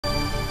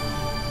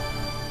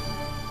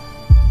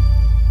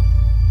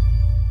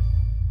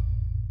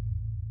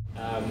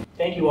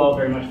thank you all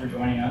very much for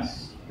joining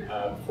us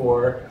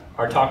for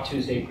our Talk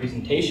Tuesday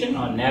presentation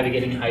on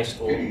navigating high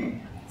school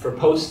for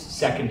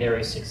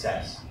post-secondary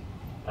success.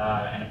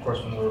 And of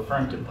course, when we're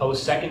referring to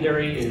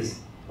post-secondary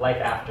is life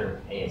after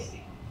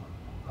ASD,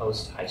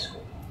 post-high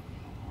school.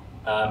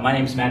 My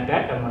name is Matt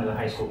Beck. I'm one of the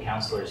high school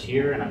counselors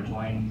here, and I'm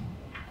joined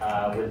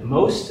with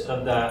most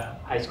of the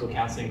high school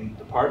counseling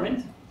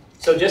department.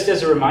 So just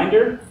as a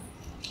reminder,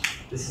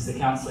 this is the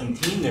counseling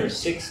team. There are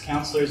 6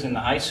 counselors in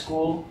the high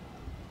school,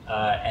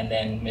 and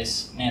then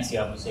Miss Nancy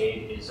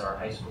Abusade is our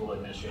high school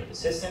administrative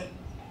assistant.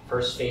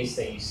 First face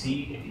that you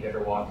see if you ever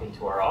walk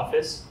into our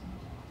office.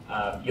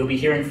 You'll be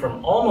hearing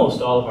from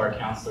almost all of our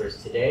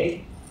counselors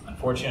today.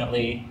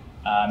 Unfortunately,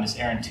 Miss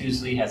Erin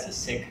Tousley has a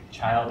sick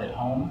child at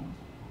home.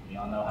 We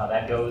all know how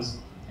that goes,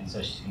 and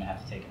so she's going to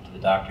have to take him to the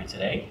doctor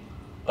today.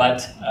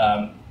 But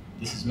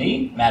this is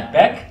me, Matt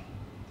Beck.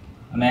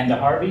 Amanda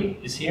Harvey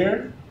is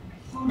here.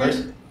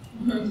 Mercy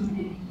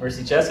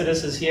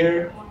Chesidis is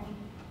here.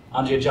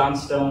 Andrea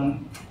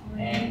Johnstone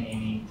and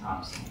Amy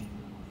Thompson.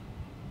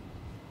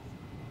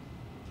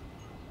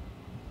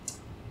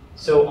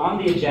 So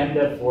on the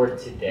agenda for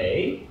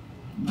today,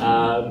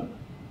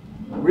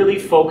 really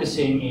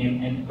focusing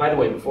in, and by the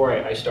way, before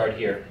I start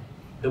here,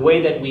 the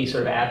way that we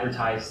sort of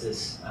advertised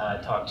this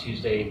Talk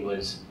Tuesday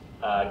was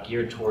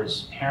geared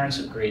towards parents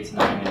of grades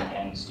 9 and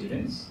 10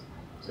 students.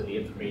 So the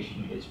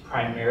information is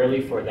primarily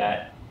for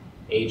that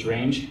age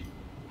range.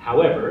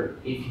 However,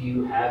 if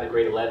you have a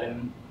grade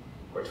 11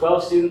 or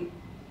 12 student,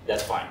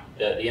 that's fine.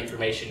 The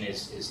information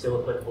is still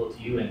applicable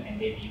to you, and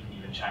maybe you can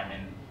even chime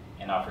in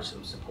and offer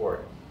some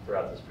support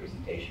throughout this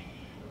presentation.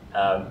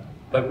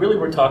 But really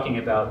we're talking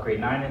about grade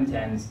 9 and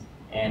 10s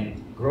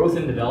and growth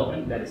and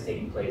development that is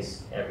taking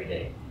place every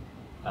day.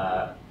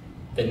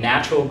 The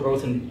natural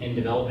growth and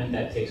development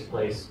that takes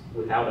place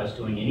without us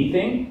doing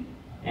anything,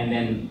 and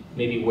then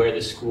maybe where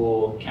the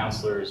school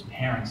counselors,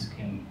 parents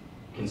can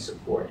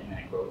support in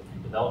that growth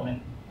and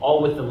development, all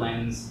with the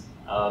lens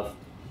of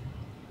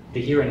the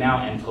here and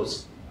now and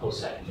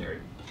post-secondary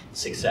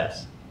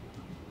success.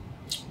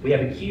 We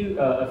have a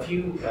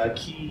few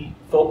key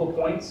focal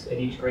points at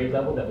each grade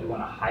level that we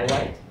want to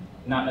highlight,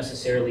 not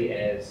necessarily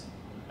as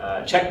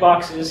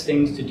checkboxes,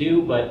 things to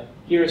do, but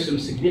here are some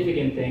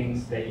significant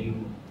things that you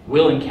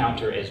will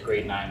encounter as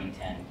grade 9 and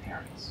 10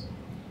 parents.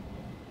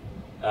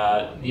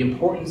 The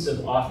importance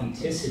of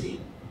authenticity,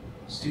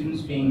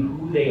 students being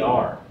who they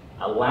are,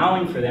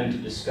 allowing for them to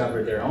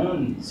discover their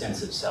own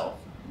sense of self,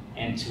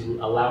 and to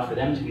allow for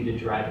them to be the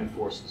driving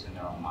forces in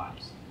their own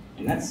lives.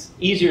 And that's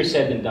easier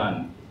said than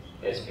done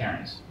as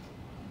parents.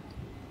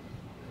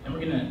 And we're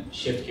going to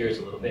shift gears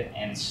a little bit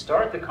and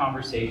start the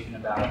conversation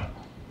about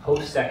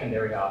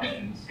post-secondary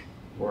options,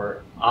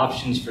 or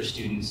options for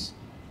students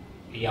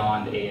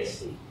beyond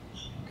ASD.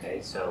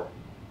 Okay, so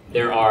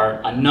there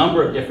are a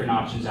number of different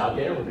options out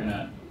there. We're going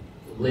to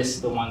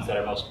list the ones that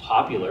are most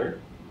popular,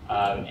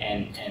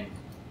 and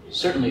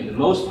certainly the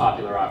most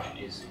popular option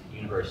is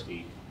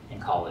university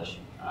and college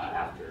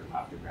after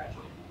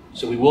graduating.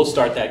 So we will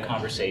start that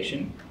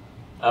conversation.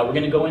 We're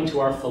going to go into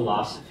our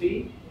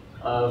philosophy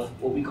of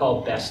what we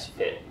call best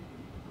fit.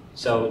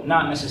 So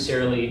not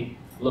necessarily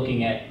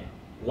looking at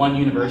one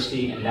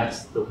university and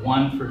that's the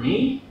one for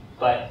me,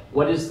 but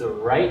what is the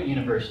right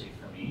university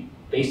for me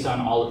based on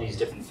all of these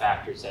different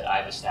factors that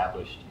I've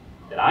established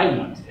that I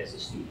want as a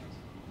student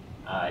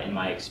in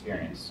my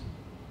experience.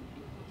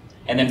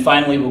 And then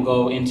finally, we'll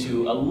go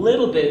into a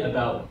little bit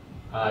about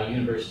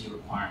university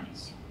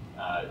requirements.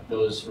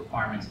 Those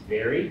requirements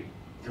vary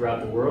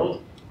throughout the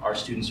world. Our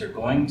students are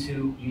going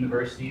to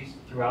universities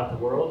throughout the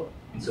world,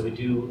 and so we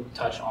do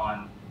touch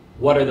on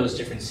what are those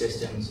different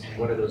systems and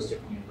what are those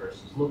different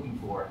universities looking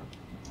for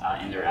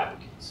in their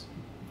applicants.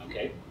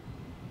 Okay?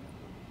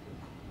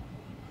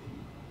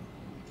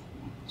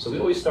 So we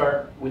always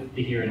start with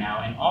the here and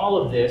now, and all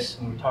of this,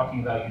 when we're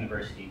talking about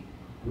university,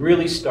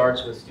 really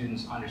starts with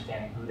students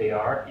understanding who they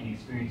are and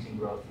experiencing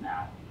growth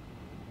now.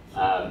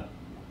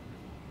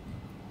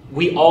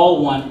 We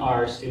all want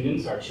our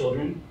students, our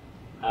children,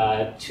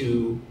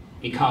 to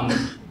become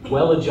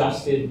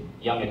well-adjusted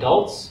young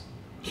adults,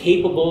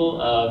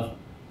 capable of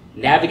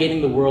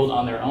navigating the world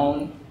on their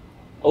own,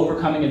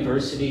 overcoming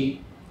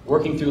adversity,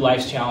 working through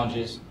life's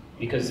challenges,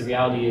 because the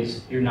reality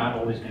is you're not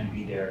always going to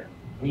be there.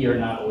 We are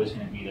not always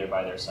going to be there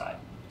by their side.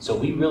 So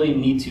we really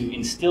need to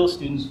instill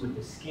students with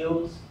the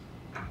skills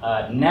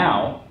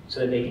now so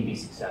that they can be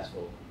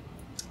successful.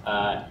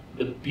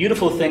 The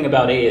beautiful thing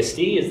about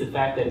ASD is the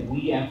fact that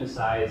we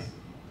emphasize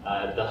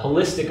the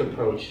holistic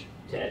approach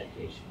to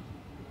education.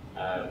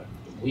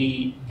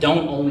 We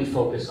don't only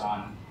focus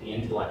on the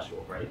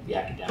intellectual, right, the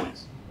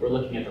academics. We're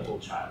looking at the whole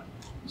child.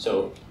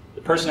 So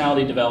the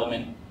personality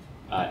development,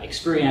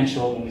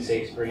 experiential, when we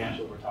say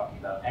experiential, we're talking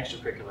about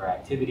extracurricular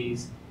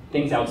activities,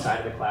 things outside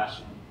of the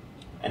classroom,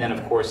 and then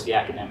of course the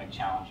academic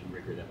challenge and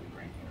rigor that we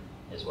bring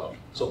here as well.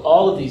 So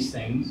all of these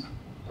things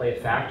play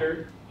a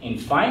factor in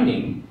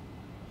finding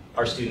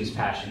our students'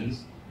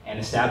 passions and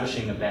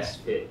establishing a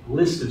best fit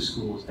list of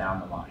schools down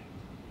the line.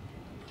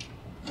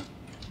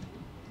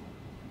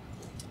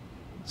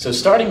 So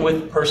starting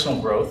with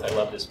personal growth, I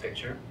love this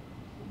picture.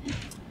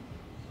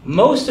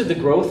 Most of the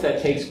growth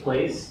that takes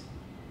place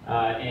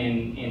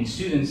in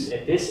students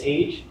at this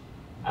age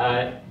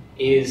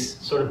is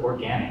sort of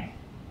organic.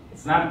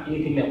 It's not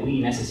anything that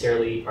we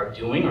necessarily are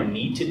doing or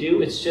need to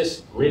do. It's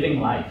just living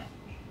life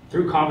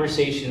through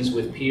conversations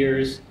with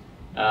peers,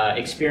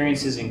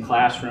 experiences in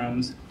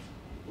classrooms,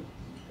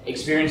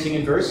 experiencing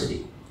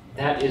adversity.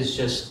 That is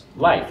just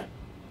life.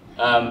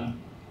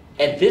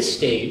 At this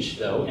stage,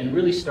 though, and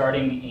really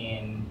starting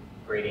in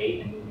grade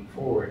 8 and moving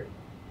forward,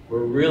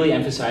 we're really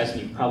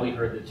emphasizing, you've probably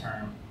heard the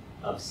term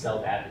of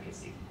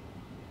self-advocacy.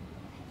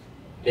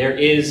 There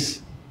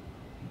is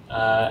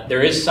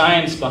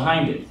science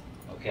behind it,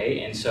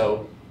 okay? And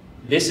so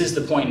this is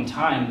the point in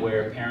time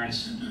where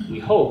parents, we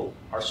hope,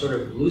 are sort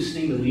of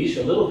loosening the leash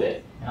a little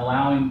bit and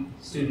allowing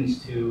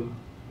students to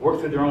work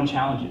through their own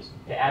challenges,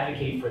 to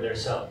advocate for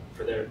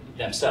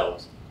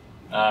themselves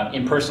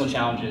in personal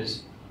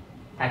challenges,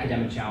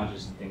 academic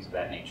challenges, and things of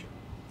that nature,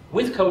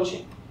 with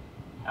coaching.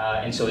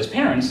 And so as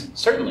parents,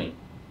 certainly,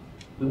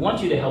 we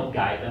want you to help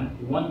guide them.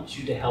 We want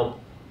you to help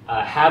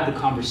have the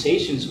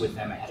conversations with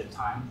them ahead of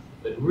time,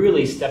 but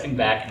really stepping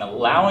back and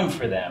allowing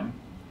for them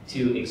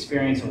to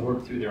experience and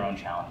work through their own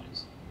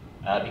challenges.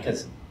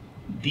 Because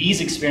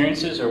these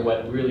experiences are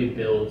what really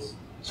builds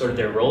sort of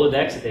their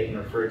Rolodex that they can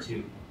refer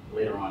to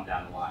later on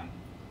down the line,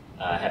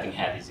 having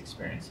had these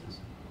experiences.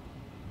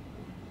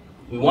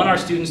 We want our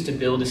students to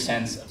build a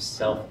sense of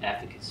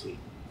self-efficacy.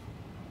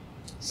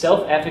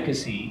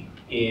 Self-efficacy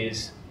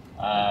is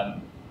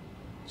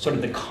sort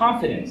of the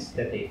confidence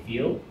that they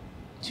feel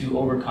to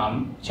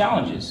overcome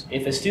challenges.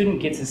 If a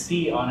student gets a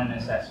C on an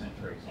assessment,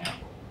 for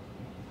example,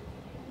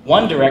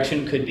 one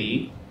direction could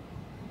be,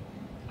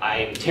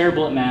 I'm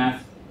terrible at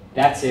math,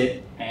 that's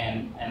it,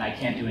 and I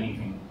can't do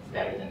anything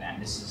better than that.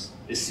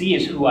 The C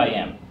is who I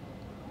am.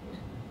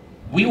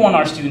 We want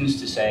our students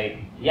to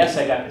say, yes,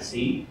 I got the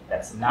C,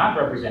 that's not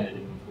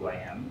representative of who I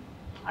am.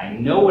 I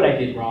know what I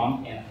did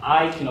wrong, and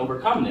I can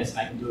overcome this, and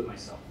I can do it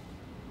myself.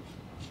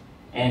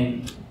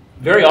 And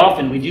very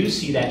often, we do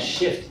see that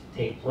shift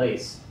take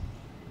place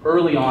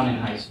early on in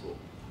high school.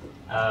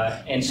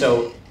 And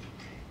so,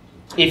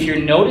 if you're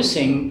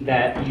noticing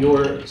that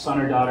your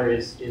son or daughter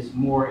is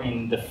more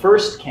in the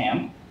first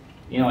camp,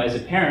 as a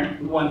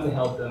parent, we want to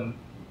help them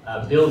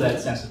build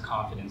that sense of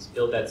confidence,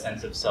 build that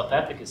sense of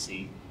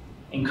self-efficacy,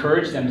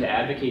 encourage them to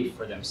advocate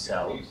for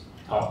themselves,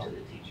 talk to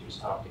the teachers,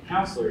 talk to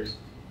counselors,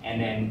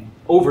 and then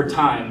over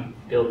time,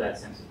 build that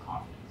sense of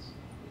confidence.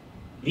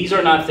 These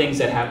are not things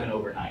that happen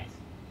overnight.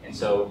 And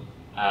so,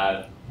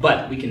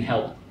 but we can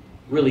help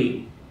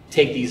really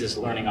take these as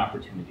learning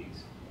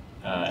opportunities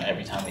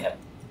every time we have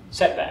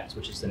setbacks,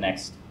 which is the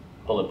next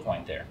bullet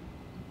point there.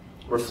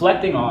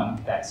 Reflecting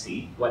on that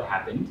C, what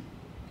happened?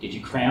 Did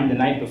you cram the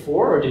night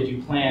before, or did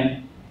you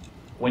plan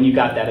when you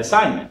got that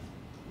assignment?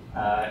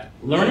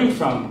 Learning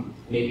from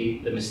maybe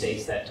the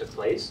mistakes that took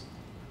place.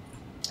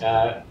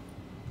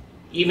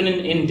 Even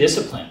in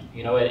discipline,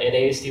 at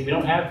ASD, we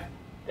don't have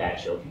bad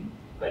children,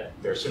 but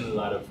there are certainly a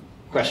lot of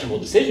questionable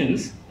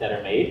decisions that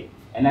are made,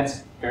 and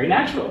that's very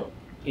natural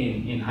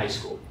in high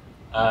school.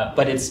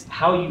 But it's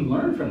how you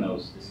learn from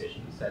those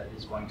decisions that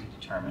is going to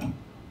determine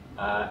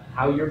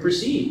how you're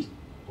perceived,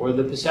 or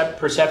the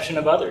perception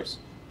of others.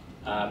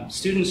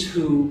 Students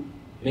who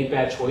make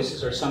bad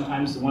choices are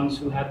sometimes the ones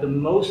who have the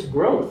most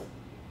growth.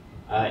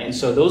 And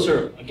so those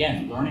are,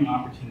 again, learning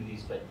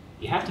opportunities, but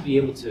you have to be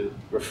able to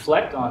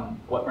reflect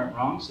on what went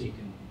wrong so you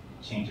can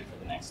change it for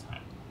the next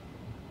time.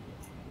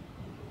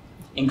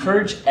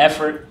 Encourage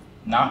effort,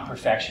 not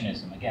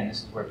perfectionism. Again,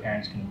 this is where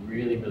parents can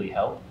really, really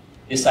help.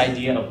 This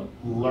idea of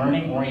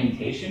learning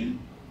orientation.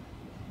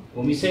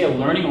 When we say a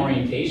learning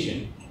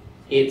orientation,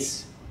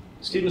 it's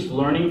students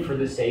learning for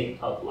the sake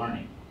of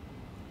learning,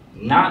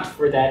 not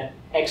for that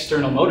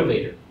external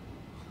motivator,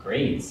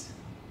 grades,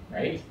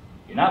 right?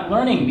 You're not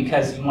learning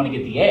because you want to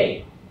get the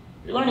A.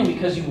 You're learning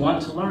because you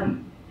want to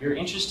learn. You're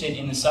interested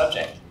in the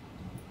subject.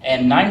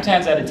 And 9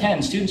 times out of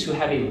 10, students who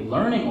have a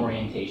learning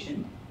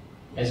orientation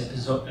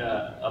as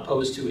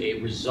opposed to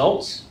a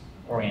results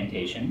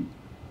orientation,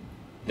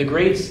 the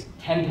grades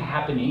tend to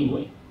happen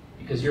anyway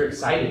because you're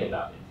excited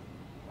about it.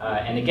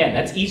 And again,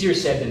 that's easier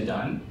said than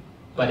done,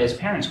 but as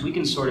parents, we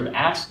can sort of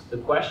ask the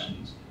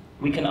questions.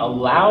 We can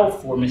allow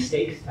for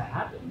mistakes to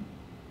happen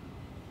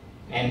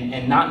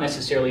and not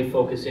necessarily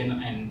focus in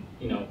and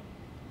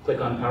click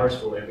on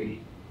PowerSchool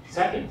every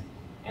second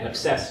and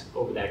obsess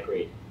over that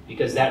grade,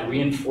 because that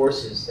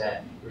reinforces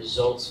that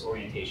results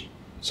orientation.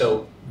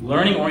 So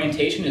learning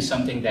orientation is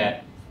something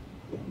that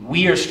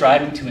we are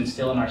striving to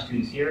instill in our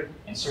students here,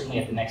 and certainly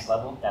at the next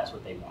level, that's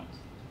what they want,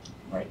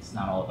 right? It's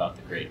not all about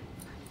the grade.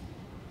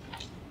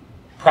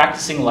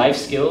 Practicing life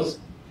skills.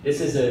 This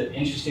is an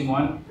interesting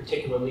one,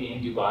 particularly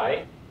in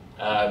Dubai.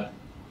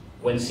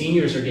 When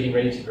seniors are getting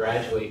ready to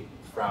graduate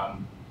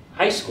from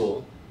high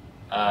school,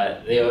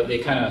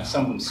 they kind of,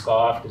 some of them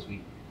scoff because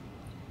we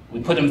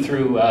put them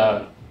through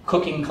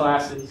cooking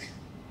classes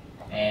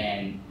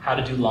and how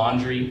to do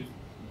laundry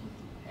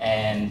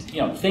and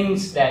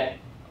things that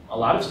a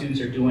lot of students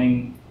are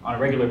doing on a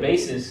regular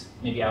basis,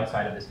 maybe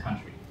outside of this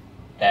country,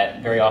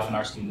 that very often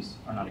our students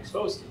are not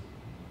exposed to.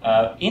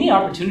 Any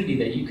opportunity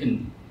that you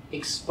can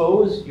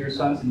expose your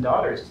sons and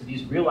daughters to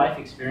these real life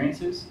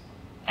experiences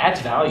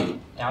adds value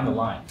down the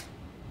line.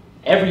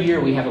 Every year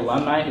we have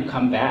alumni who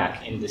come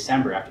back in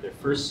December after their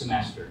first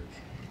semester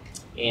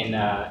in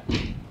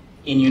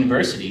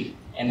university,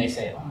 and they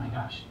say, oh my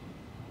gosh,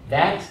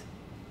 that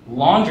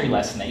laundry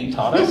lesson that you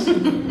taught us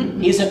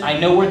isn't, I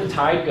know where the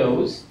tide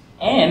goes,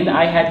 and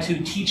I had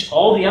to teach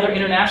all the other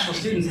international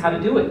students how to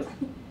do it.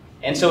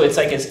 And so it's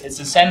like, it's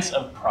a sense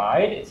of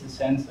pride, it's a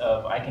sense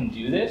of, I can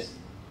do this.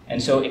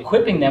 And so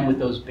equipping them with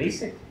those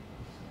basic,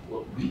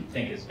 what we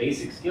think is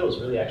basic skills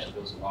really actually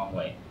goes a long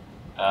way.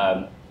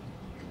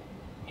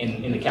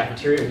 In the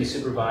cafeteria, we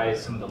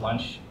supervise some of the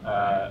lunch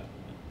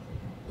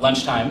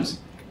times,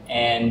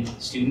 and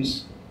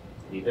students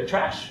leave their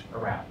trash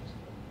around,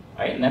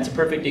 right? And that's a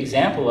perfect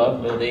example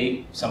of,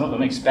 well, some of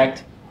them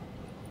expect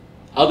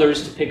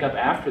others to pick up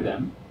after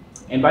them.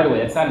 And by the way,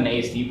 that's not an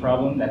ASD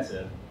problem, that's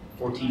a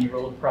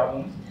 14-year-old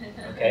problem,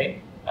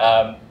 okay?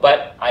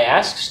 But I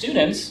ask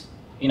students,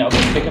 can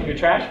you pick up your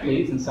trash,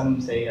 please? And some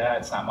say,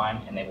 it's not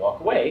mine, and they walk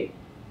away.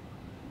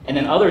 And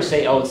then others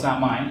say, oh, it's not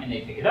mine, and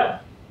they pick it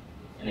up,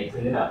 and they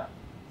clean it up.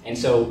 And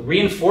so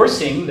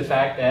reinforcing the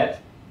fact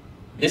that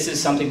this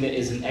is something that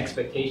is an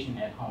expectation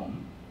at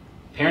home.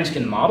 Parents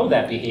can model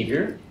that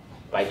behavior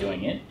by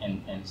doing it,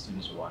 and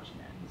students are watching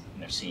that,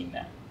 and they're seeing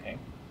that, okay?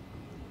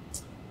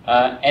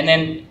 And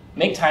then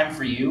make time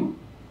for you.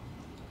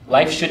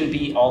 Life shouldn't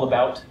be all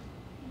about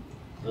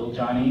little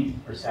Johnny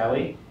or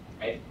Sally,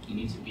 right? You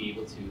need to be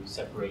able to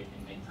separate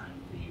and make time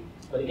for you.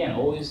 But again,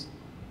 always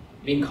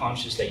being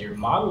conscious that you're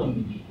modeling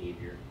the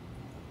behavior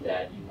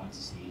that you want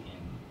to see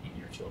in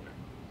your children.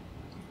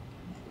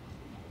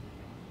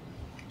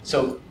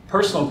 So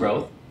personal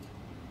growth,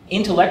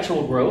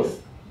 intellectual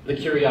growth, the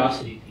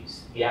curiosity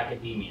piece, the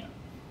academia,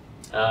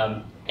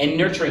 and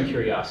nurturing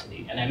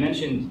curiosity. And I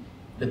mentioned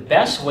the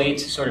best way to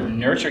sort of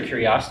nurture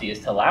curiosity is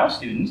to allow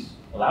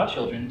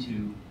children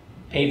to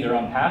pave their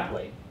own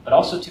pathway, but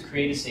also to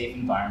create a safe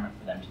environment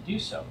for them to do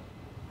so,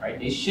 right?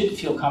 They should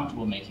feel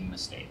comfortable making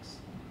mistakes.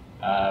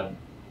 I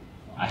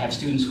have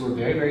students who are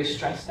very, very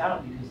stressed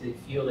out because they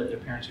feel that their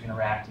parents are going to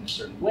react in a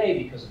certain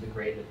way because of the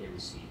grade that they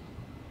received,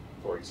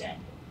 for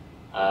example.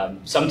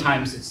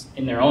 Sometimes it's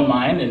in their own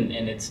mind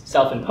and it's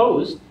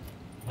self-imposed,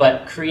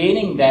 but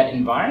creating that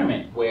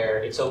environment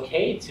where it's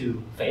okay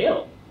to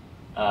fail,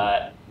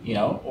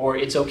 or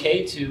it's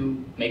okay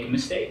to make a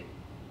mistake,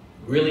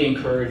 really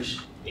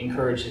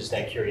encourages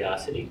that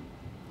curiosity.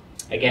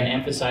 Again,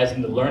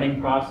 emphasizing the learning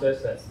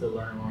process, that's the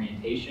learner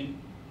orientation,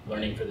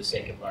 learning for the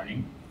sake of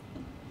learning.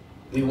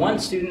 We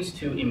want students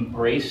to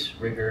embrace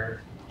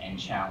rigor and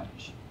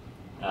challenge.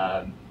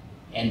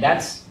 And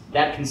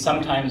that can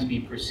sometimes be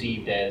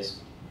perceived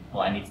as,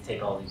 well, I need to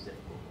take all these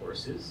difficult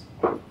courses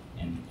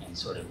and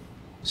sort of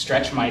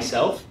stretch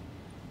myself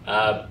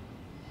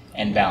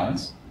and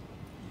balance.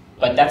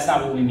 But that's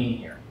not what we mean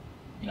here.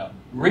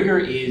 Rigor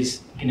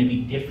is going to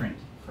be different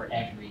for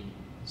every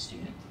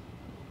student.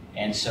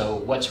 And so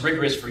what's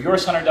rigorous for your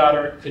son or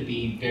daughter could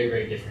be very,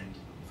 very different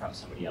from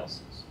somebody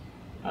else's.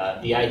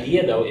 The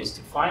idea, though, is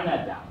to find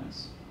that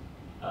balance,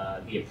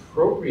 the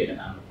appropriate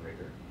amount of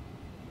rigor,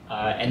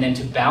 and then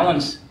to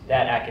balance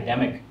that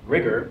academic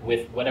rigor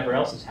with whatever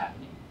else is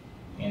happening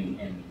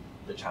in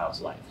the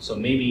child's life. So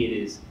maybe it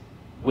is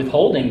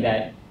withholding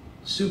that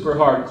super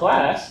hard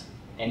class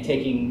and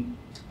taking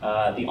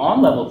the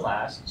on-level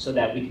class so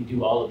that we can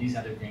do all of these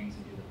other things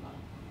and do them well.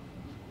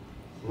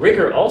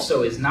 Rigor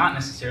also is not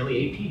necessarily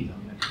APs.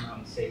 I'm going to come out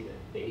and say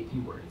the AP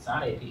word. It's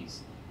not APs.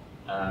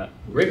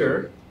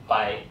 Rigor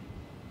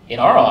in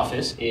our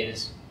office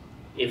is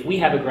if we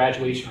have a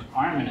graduation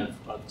requirement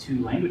of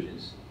 2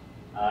 languages,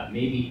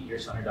 maybe your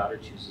son or daughter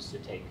chooses to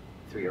take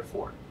 3 or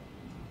 4.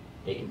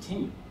 They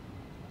continue.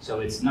 So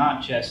it's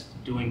not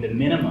just doing the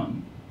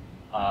minimum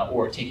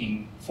or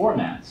taking 4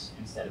 maths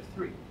instead of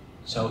 3.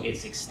 So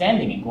it's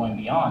extending and going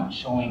beyond,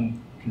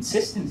 showing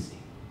consistency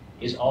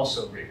is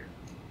also rigor.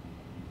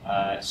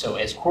 So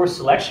as course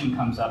selection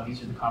comes up,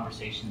 these are the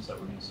conversations that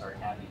we're going to start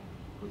having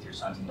with your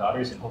sons and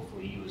daughters, and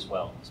hopefully you as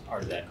well as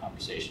part of that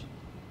conversation.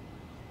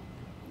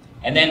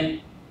 And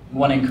then we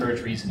want to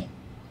encourage reasoning.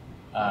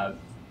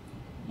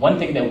 One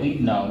thing that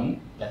we've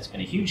known that's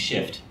been a huge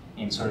shift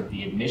in sort of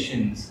the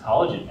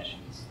college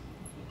admissions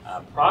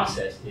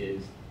process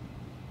is,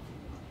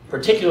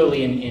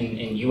 particularly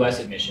in US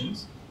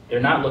admissions, they're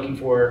not looking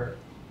for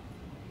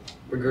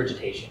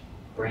regurgitation,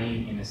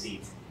 brain in the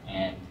seat,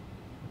 and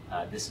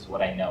this is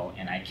what I know,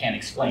 and I can't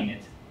explain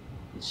it.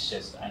 It's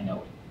just, I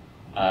know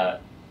it.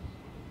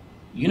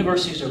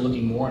 Universities are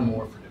looking more and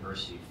more for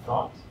diversity of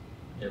thought.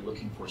 They're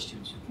looking for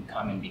students who can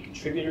come and be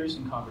contributors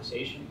in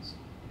conversations,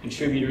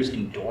 contributors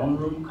in dorm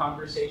room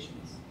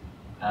conversations.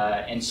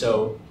 And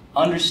so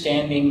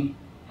understanding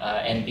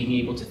and being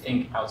able to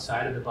think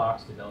outside of the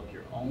box, develop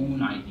your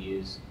own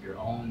ideas, your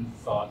own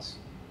thoughts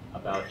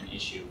about an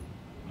issue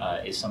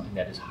is something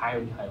that is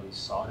highly, highly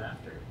sought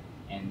after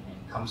and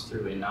comes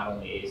through in not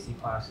only ASD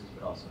classes,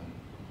 but also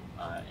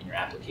in your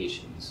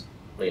applications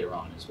later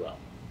on as well.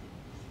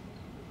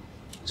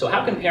 So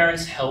how can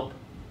parents help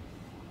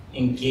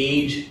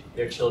engage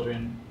their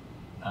children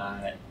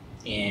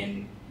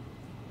in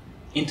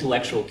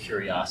intellectual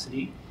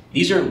curiosity.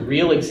 These are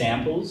real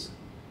examples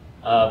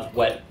of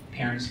what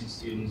parents and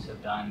students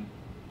have done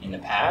in the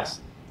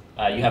past.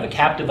 You have a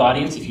captive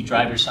audience. If you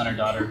drive your son or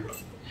daughter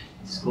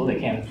to school, they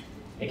can't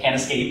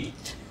escape.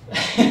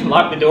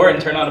 Lock the door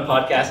and turn on a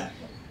podcast.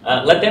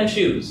 Let them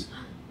choose.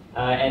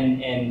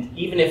 And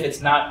even if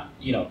it's not,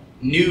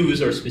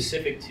 news or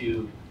specific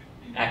to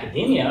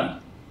academia,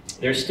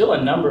 there's still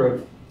a number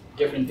of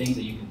different things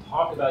that you can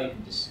talk about, you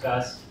can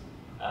discuss,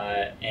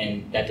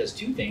 and that does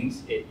two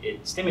things.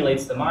 It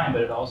stimulates the mind,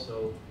 but it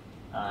also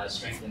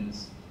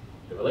strengthens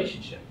the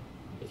relationship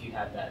if you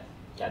have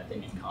that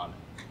thing in common.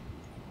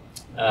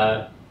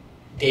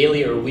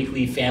 Daily or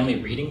weekly family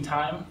reading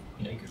time.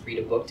 You could read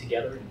a book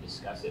together and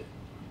discuss it.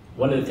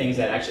 One of the things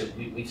that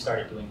actually we've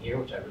started doing here,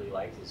 which I really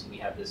liked, is we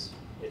have this,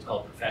 it's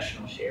called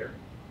professional share.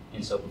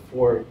 And so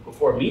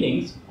before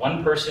meetings,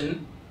 one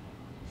person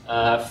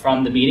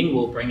from the meeting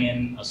will bring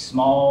in a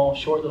small,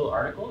 short little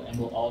article, and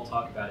we'll all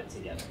talk about it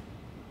together.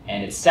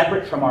 And it's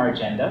separate from our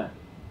agenda,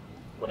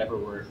 whatever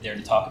we're there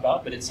to talk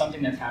about, but it's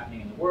something that's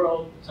happening in the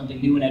world, something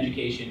new in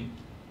education,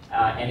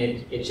 and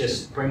it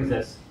just brings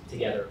us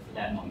together for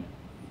that moment.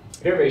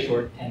 Very, very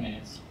short, 10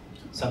 minutes,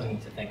 something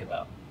to think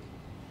about.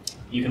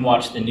 You can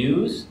watch the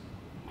news,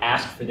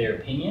 ask for their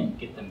opinion,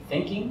 get them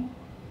thinking,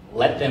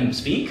 let them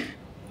speak,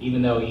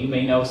 even though you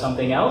may know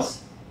something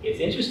else. It's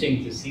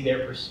interesting to see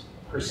their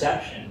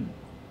perception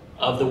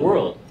of the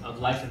world, of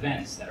life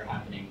events that are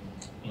happening,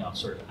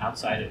 sort of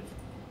outside of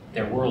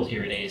their world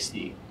here at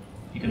ASD.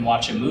 You can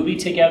watch a movie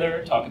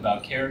together, talk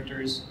about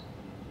characters.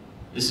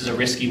 This is a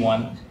risky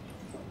one.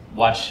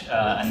 Watch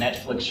a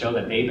Netflix show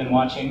that they've been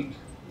watching.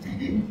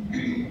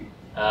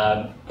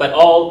 But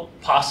all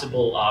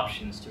possible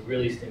options to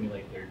really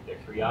stimulate their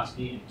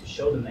curiosity and to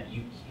show them that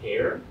you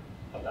care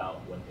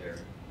about what they're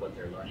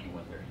learning and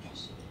what they're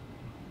interested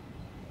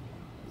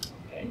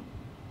in. Okay.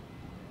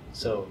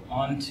 So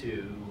on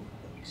to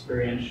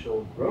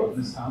experiential growth,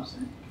 Ms.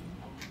 Thompson.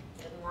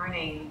 Good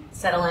morning.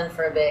 Settle in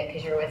for a bit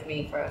because you're with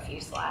me for a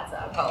few slides.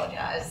 I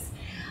apologize.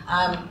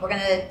 We're going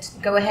to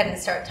go ahead and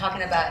start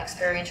talking about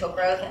experiential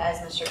growth. As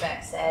Mr.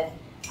 Beck said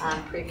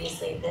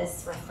previously,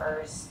 this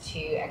refers to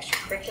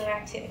extracurricular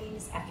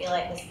activities. I feel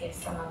like this gives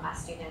some of my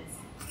students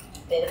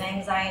a bit of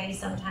anxiety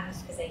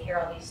sometimes because they hear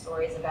all these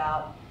stories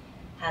about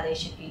how they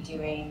should be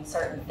doing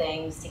certain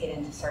things to get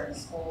into certain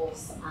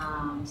schools,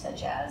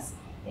 such as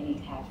they need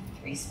to have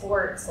 3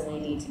 sports, and they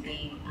need to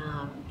be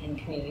in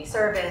community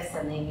service,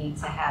 and they need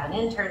to have an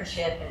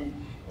internship, and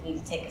they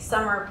need to take a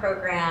summer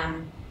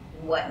program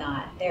and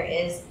whatnot. There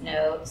is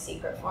no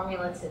secret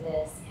formula to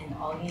this, and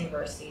all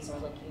universities are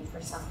looking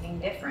for something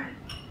different.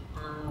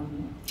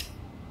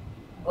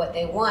 What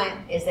they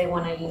want is they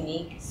want a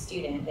unique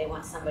student. They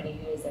want somebody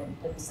who is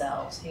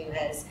themselves, who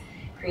has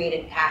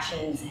created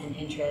passions and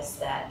interests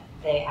that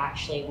they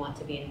actually want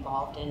to be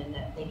involved in and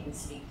that they can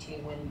speak to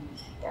when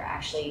they're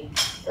actually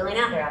filling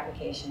out their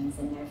applications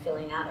and they're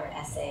filling out their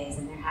essays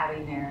and they're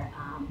having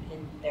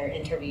their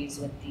interviews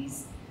with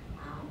these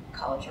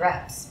college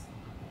reps.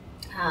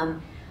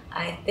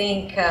 I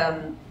think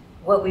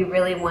what we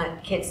really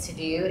want kids to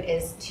do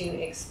is to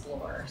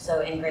explore.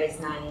 So in grades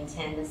 9 and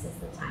 10, this is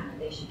the time that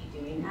they should be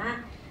doing that,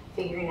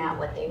 figuring out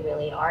what they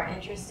really are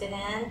interested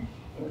in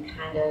and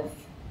kind of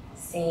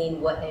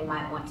seeing what they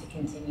might want to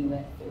continue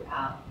with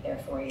throughout their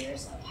 4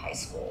 years of high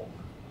school.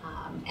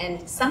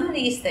 And some of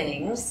these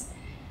things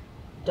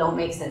don't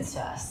make sense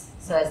to us.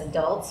 So as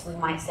adults, we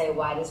might say,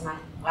 why does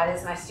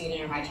my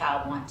student or my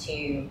child want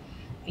to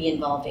be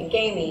involved in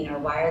gaming, or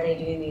why are they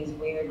doing these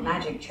weird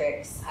magic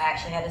tricks? I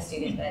actually had a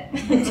student that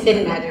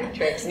did magic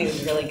tricks and he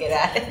was really good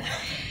at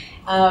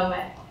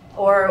it.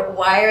 Or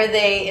why are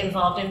they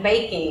involved in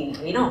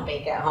baking? We don't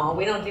bake at home.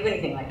 We don't do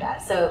anything like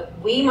that. So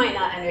we might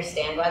not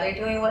understand why they're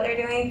doing what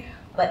they're doing,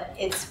 but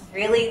it's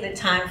really the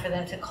time for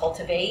them to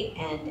cultivate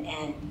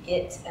and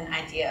get an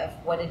idea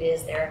of what it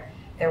is they're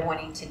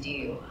wanting to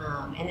do.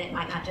 And it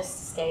might not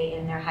just stay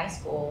in their high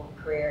school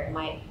career. It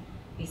might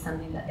be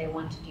something that they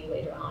want to do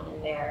later on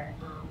in their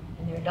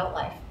adult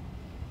life.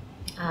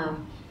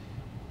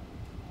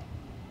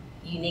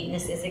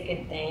 Uniqueness is a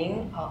good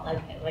thing.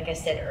 Like I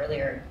said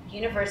earlier,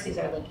 universities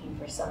are looking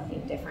for something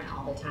different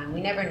all the time.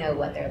 We never know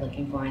what they're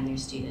looking for in their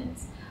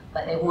students,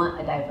 but they want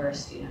a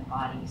diverse student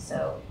body.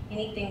 So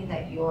anything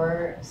that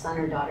your son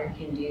or daughter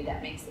can do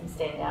that makes them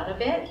stand out a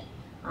bit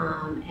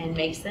and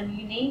makes them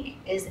unique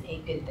is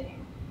a good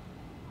thing.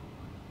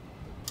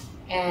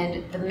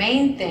 And the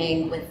main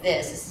thing with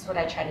this is what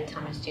I try to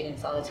tell my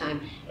students all the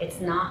time, it's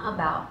not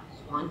about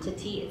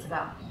quantity, it's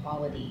about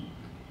quality.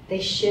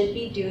 They should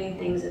be doing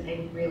things that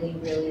they really,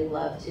 really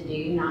love to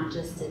do, not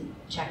just to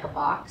check a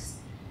box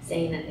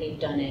saying that they've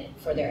done it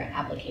for their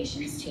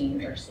applications to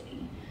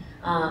university.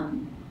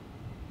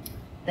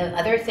 The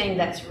other thing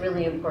that's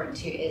really important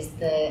too is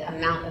the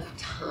amount of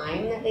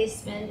time that they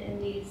spend in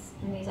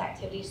these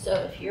activities.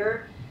 So if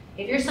your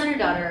son or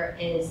daughter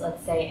is,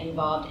 let's say,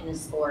 involved in a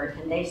sport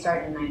and they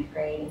start in 9th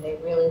grade and they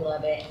really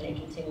love it and they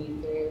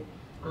continue through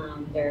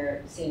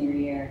their senior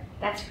year.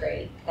 That's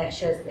great. That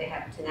shows that they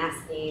have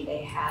tenacity,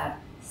 they have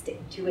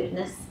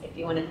stick-to-itness, if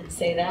you want to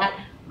say that,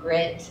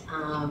 grit,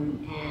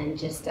 and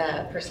just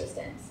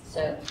persistence.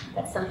 So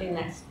that's something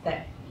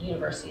that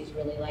universities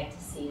really like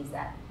to see, is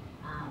that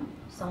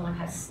someone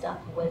has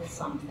stuck with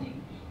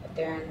something. If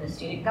they're in the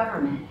student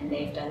government and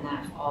they've done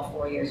that all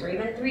 4 years or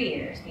even 3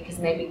 years, because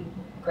maybe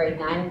grade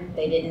 9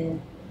 they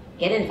didn't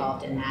get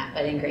involved in that,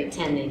 but in grade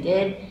 10 they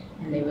did,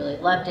 and they really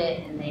loved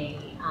it, and they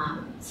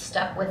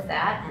stuck with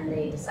that, and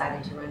they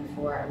decided to run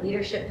for a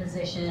leadership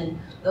position.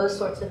 Those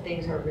sorts of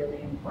things are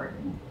really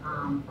important,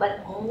 but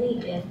only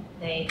if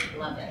they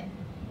love it.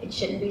 It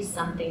shouldn't be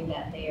something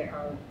that they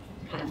are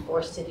kind of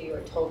forced to do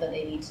or told that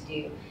they need to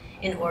do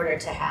in order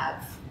to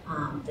have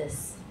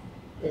this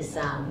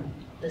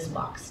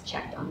box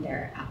checked on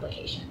their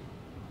application.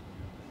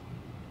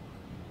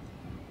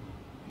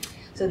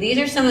 So these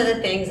are some of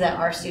the things that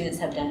our students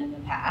have done in the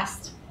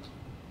past.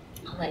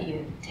 I'll let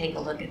you take a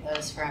look at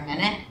those for a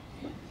minute.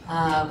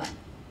 I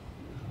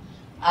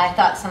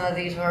thought some of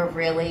these were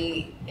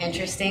really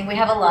interesting. We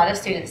have a lot of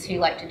students who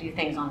like to do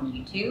things on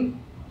YouTube.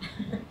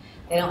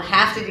 They don't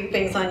have to do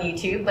things on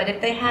YouTube, but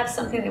if they have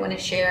something they want to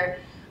share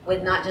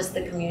with not just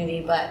the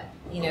community, but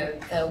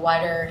the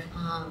wider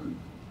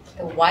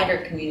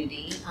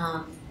community,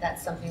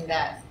 that's something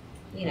that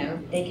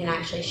they can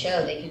actually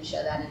show. They can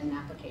show that in an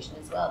application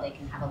as well. They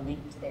can have a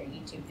link to their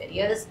YouTube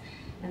videos,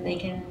 and they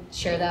can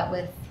share that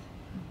with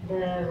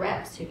the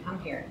reps who come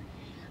here.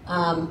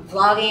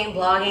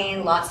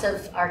 Blogging, lots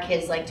of our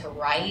kids like to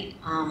write.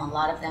 A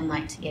lot of them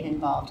like to get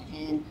involved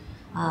in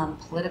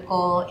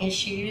political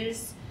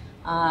issues.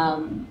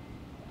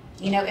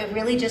 It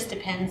really just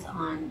depends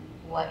on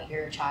what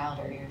your child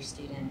or your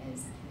student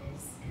is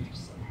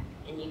interested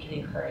in, and you can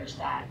encourage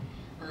that.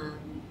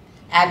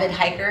 Avid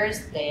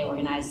hikers, they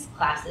organize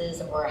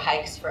classes or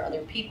hikes for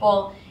other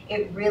people.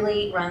 It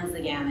really runs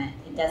the gamut.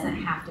 It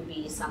doesn't have to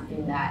be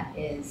something that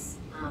is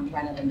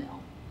run-of-the-mill.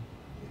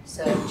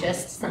 So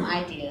just some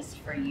ideas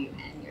for you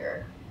and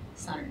your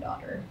son or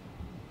daughter.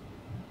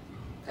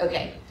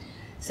 Okay,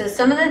 so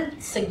some of the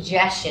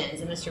suggestions,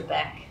 and Mr.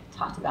 Beck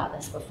talked about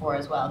this before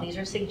as well, these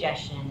are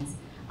suggestions.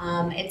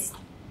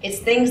 It's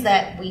things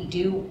that we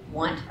do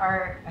want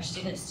our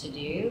students to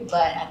do,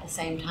 but at the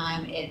same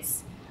time,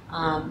 it's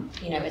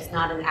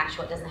not an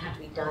actual, it doesn't have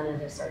to be done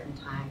at a certain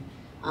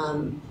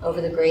time.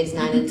 Over the grades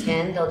 9 and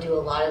 10, they'll do a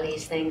lot of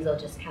these things. They'll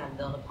just kind of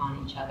build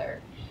upon each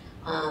other.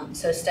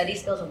 So study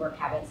skills and work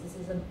habits. This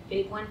is a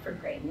big one for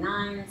grade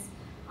 9s.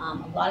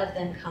 A lot of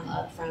them come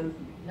up from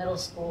middle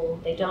school.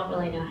 They don't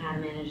really know how to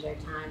manage their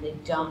time. They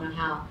don't know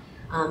how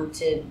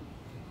to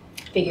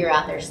figure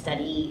out their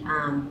study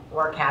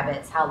work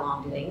habits. How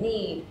long do they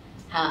need?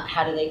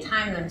 How do they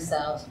time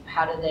themselves?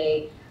 How do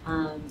they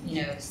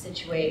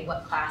situate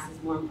what class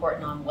is more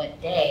important on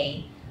what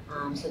day,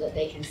 so that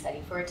they can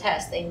study for a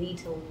test. They need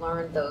to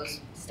learn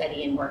those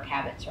study and work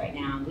habits right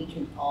now, and we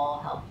can all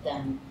help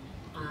them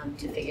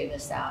to figure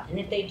this out. And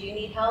if they do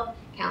need help,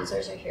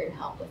 counselors are here to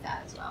help with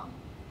that as well.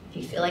 If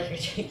you feel like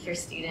your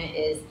student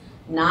is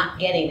not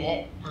getting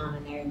it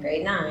and they're in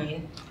grade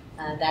 9,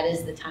 that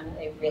is the time that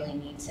they really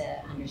need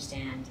to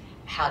understand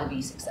how to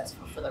be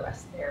successful for the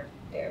rest of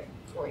their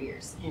 4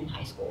 years in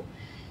high school.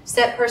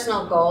 Set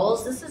personal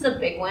goals. This is a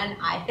big one.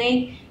 I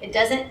think it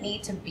doesn't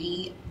need to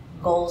be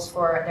goals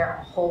for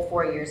their whole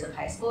 4 years of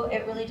high school.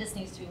 It really just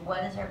needs to be,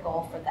 what is their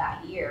goal for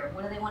that year?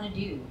 What do they want to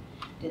do?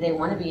 Do they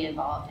want to be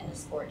involved in a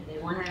sport? Do they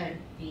want to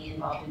be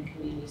involved in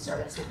community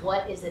service?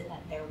 What is it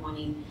that they're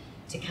wanting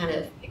to kind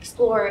of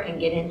explore and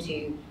get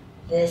into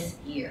this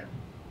year?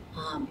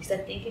 Because I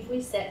think if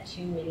we set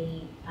too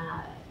many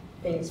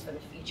things for the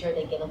future,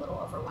 they get a little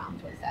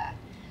overwhelmed with that.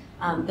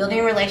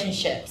 Building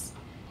relationships.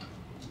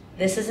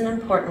 This is an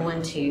important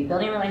one too.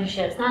 Building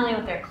relationships not only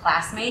with their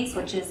classmates,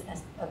 which is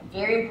a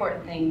very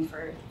important thing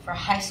for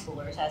high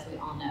schoolers, as we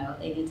all know.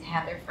 They need to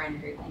have their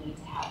friend group. They need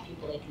to have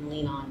people they can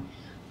lean on.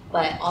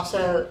 But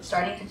also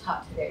starting to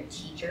talk to their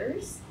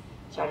teachers,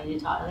 starting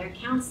to talk to their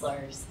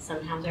counselors.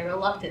 Sometimes they're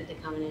reluctant to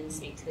come in and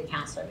speak to the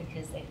counselor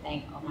because they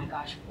think, oh my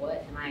gosh,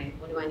 what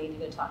do I need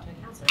to go talk to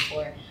a counselor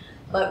for?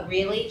 But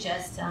really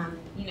just, I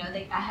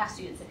have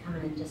students that come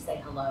in and just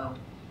say hello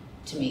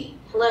to me.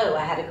 Hello,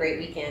 I had a great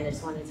weekend. I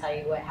just wanted to tell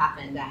you what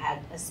happened. I had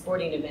a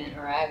sporting event,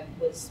 or I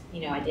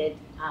did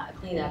a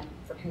cleanup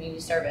for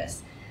community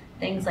service.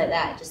 Things like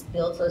that. It just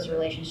builds those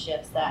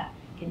relationships that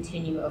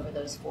continue over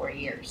those 4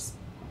 years.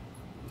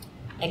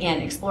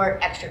 Again, explore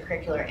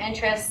extracurricular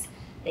interests.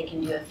 They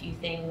can do a few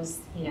things,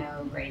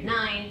 grade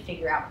 9,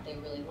 figure out what they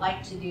really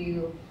like to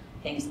do,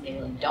 things that they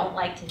really don't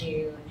like to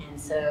do, and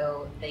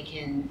so they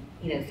can,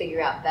 figure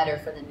out better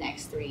for the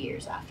next 3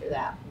 years after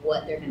that,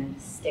 what they're going to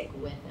stick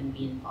with and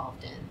be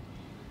involved in.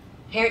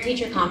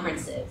 Parent-teacher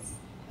conferences.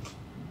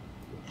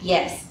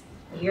 Yes,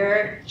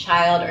 your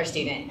child or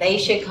student, they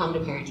should come to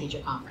parent-teacher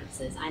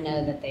conferences. I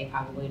know that they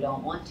probably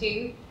don't want to.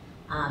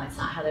 It's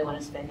not how they want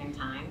to spend their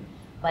time,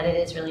 but it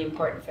is really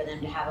important for them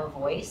to have a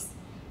voice.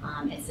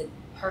 It's a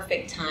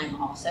perfect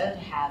time also to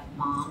have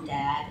mom,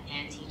 dad,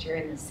 and teacher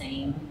in the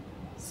same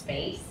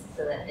space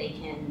so that they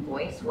can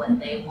voice what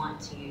they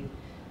want to,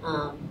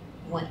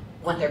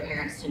 want their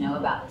parents to know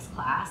about this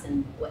class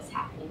and what's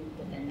happening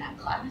within that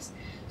class.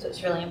 So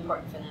it's really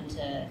important for them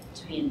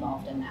to be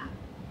involved in that.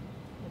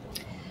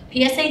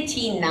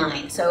 PSAT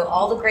 9, so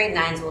all the grade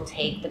 9s will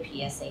take the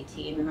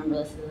PSAT, and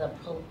remember this is a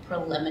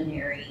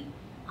preliminary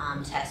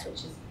test,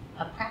 which is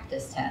a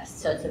practice test.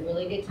 So it's a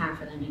really good time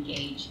for them to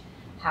gauge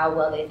how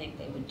well they think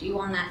they would do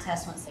on that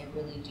test once they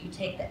really do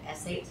take the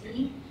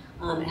SAT.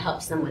 It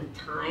helps them with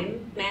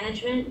time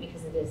management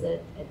because it is a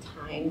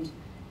timed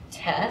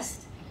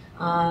test.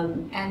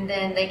 And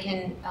then they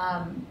can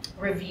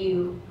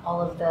review all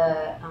of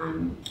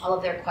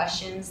their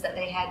questions that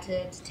they had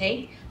to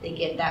take. They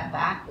get that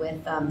back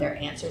with their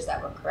answers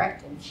that were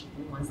correct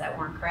and ones that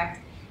weren't correct,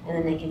 and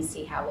then they can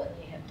see how well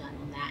they have done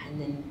on that, and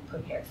then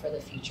prepare for the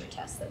future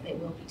tests that they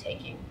will be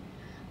taking.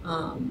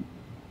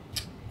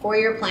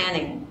 4-year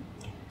planning.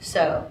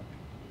 So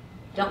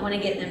don't want to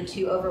get them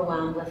too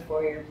overwhelmed with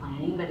 4-year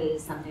planning, but it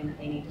is something that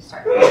they need to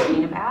start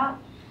thinking about.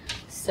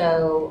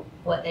 So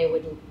what we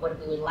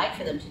would like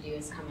for them to do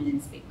is come in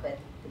and speak with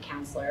the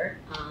counselor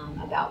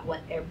about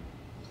what their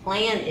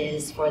plan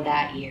is for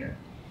that year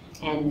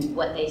and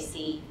what they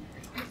see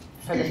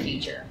for the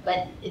future.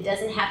 But it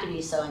doesn't have to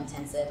be so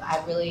intensive.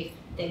 I really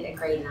think that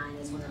grade 9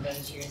 is one of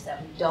those years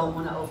that we don't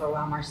want to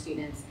overwhelm our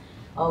students.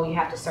 Oh, you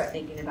have to start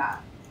thinking about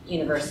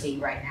university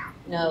right now.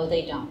 No,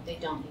 they don't. They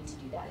don't need to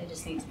do that. They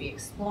just need to be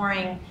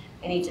exploring.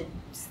 They need to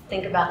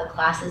think about the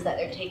classes that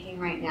they're taking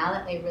right now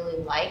that they really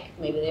like.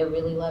 Maybe they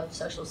really love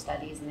social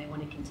studies and they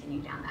want to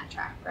continue down that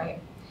track, right?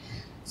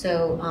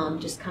 So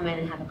just come in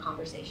and have a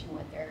conversation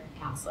with their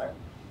counselor.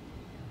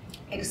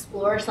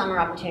 Explore summer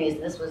opportunities.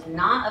 This was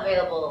not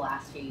available the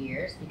last few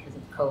years because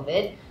of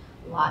COVID.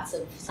 Lots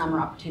of summer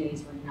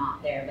opportunities were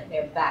not there, but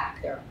they're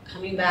back. They're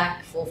coming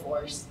back full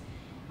force.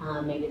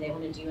 Maybe they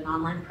want to do an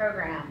online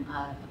program,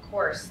 a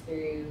course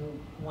through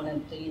one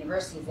of the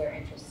universities they're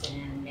interested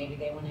in. Maybe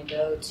they want to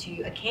go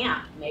to a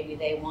camp. Maybe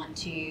they want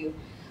to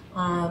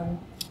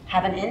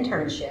have an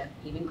internship.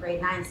 Even grade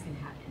 9s can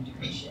have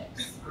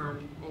internships.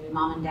 Maybe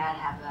mom and dad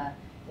have an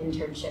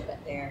internship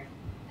at their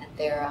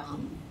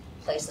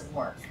place of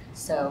work.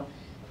 So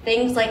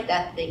things like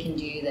that they can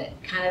do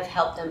that kind of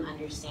help them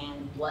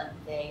understand what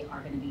they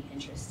are going to be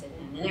interested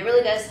in. And it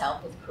really does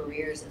help with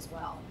careers as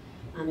well.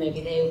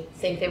 Maybe they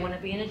think they want to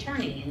be an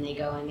attorney and they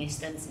go and they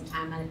spend some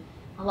time in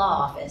a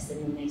law office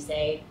and they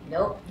say,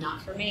 nope,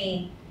 not for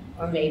me.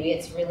 Or maybe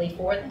it's really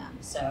for them.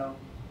 So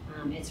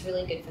it's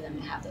really good for them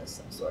to have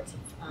those sorts of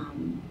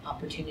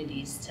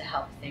opportunities to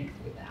help think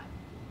through that.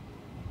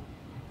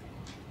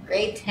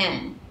 Grade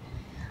 10.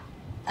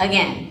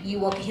 Again,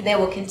 they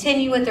will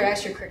continue with their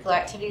extracurricular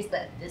activities,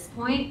 but at this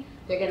point,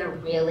 they're going to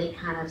really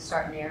kind of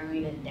start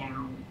narrowing it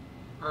down.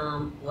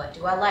 What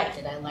do I like?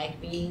 Did I like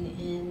being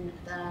in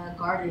the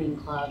gardening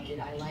club? Did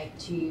I like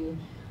to,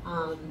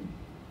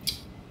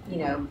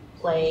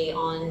 play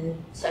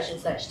on such and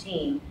such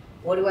team?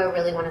 What do I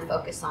really want to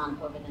focus on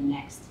over the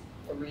next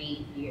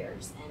 3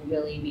 years and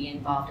really be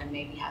involved and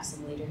maybe have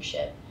some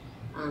leadership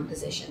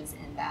positions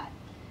in that?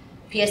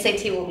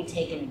 PSAT will be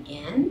taken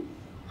again,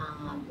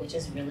 which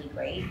is really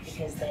great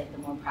because the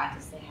more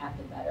practice they have,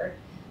 the better.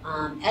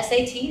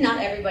 SAT,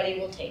 not everybody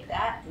will take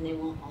that, and they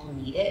won't all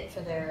need it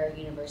for their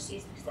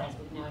universities because, as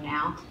we know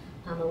now,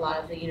 a lot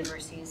of the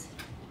universities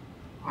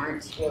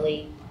aren't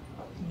really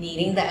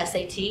needing the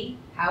SAT.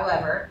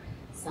 However,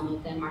 some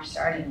of them are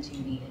starting to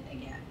need it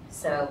again.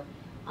 So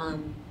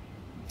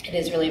it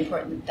is really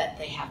important that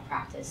they have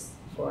practice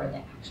for the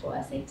actual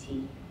SAT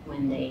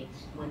when they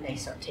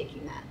start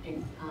taking that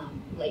in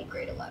late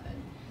grade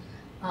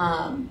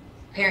 11.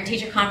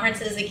 Parent-teacher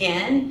conferences,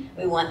 again,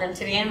 we want them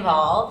to be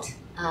involved.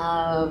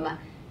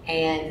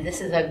 And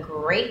this is a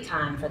great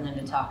time for them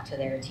to talk to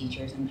their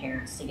teachers and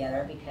parents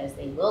together because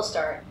they will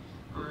start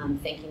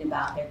thinking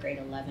about their grade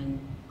 11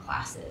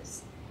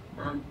 classes,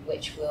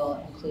 which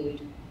will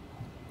include,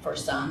 for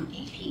some,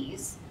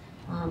 APs.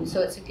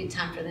 So it's a good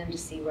time for them to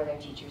see where their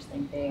teachers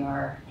think they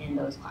are in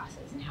those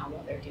classes and how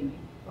well they're doing,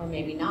 or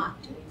maybe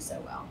not doing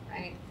so well,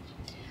 right?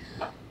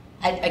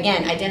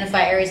 Again,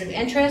 identify areas of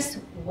interest.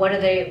 What are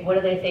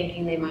they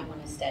thinking they might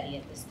want to study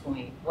at this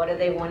point? What are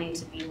they wanting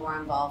to be more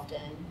involved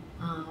in?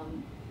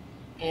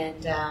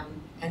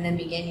 And then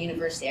begin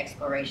university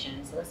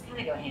exploration. So let's kind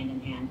of go hand in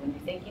hand. When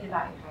you're thinking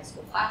about your high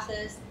school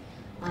classes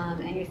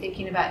and you're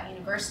thinking about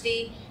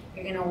university,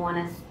 you're going to want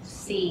to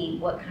see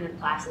what kind of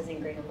classes in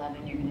grade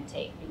 11 you're going to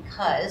take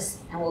because,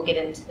 and we'll get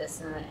into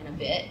this in a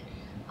bit,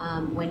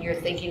 when you're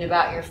thinking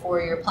about your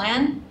 4-year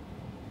plan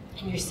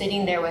and you're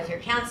sitting there with your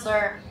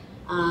counselor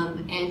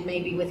and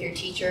maybe with your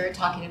teacher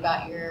talking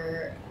about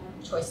your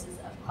choices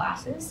of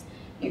classes,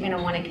 you're going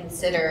to want to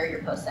consider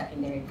your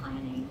post-secondary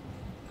planning.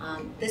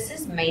 This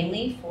is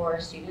mainly for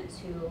students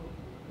who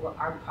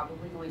are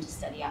probably going to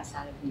study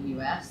outside of the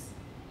U.S.,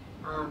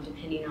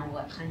 depending on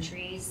what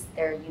countries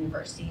their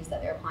universities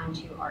that they're applying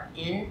to are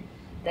in.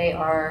 They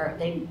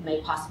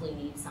may possibly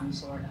need some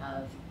sort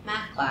of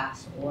math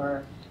class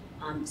or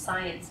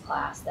science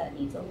class that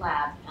needs a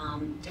lab,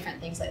 different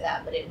things like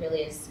that, but it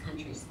really is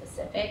country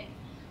specific.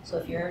 So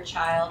if your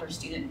child or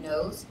student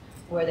knows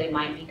where they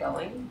might be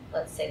going,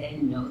 let's say they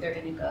know they're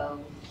going to go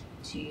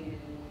to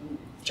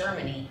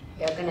Germany,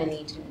 they're going to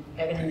need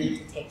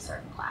to take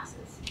certain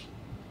classes,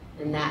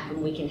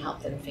 and we can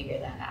help them figure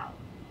that out.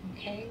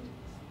 Okay.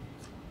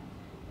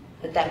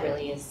 But that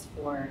really is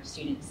for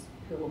students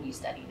who will be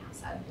studying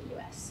outside of the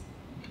U.S.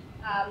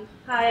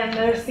 Hi, I'm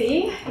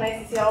Mercy.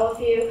 Nice to see all of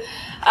you.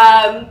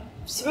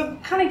 So we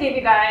kind of gave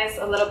you guys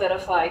a little bit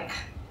of like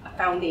a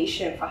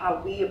foundation for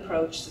how we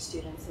approach the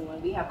students and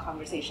when we have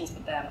conversations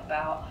with them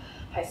about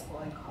high school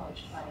and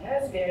college planning.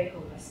 That is very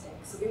holistic.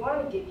 So we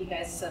wanted to give you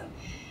guys some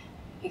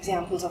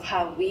examples of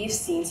how we've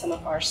seen some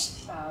of our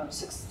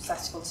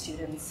successful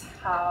students,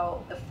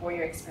 how the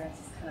four-year experience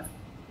has kind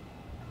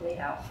of played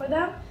out for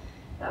them.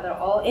 Now they're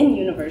all in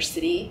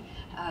university.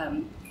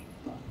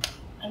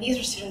 And these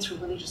are students who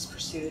really just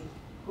pursued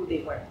who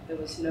they were. There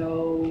was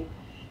no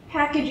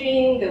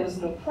packaging, there was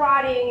no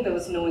prodding, there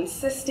was no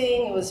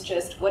insisting. It was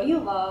just, what do you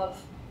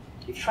love?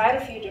 You've tried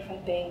a few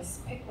different things,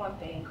 pick one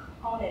thing,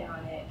 hone in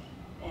on it,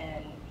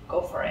 and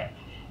go for it.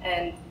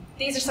 And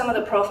these are some of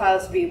the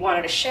profiles we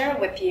wanted to share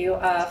with you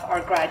of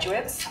our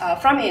graduates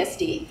from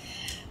ASD.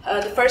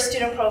 The first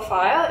student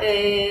profile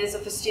is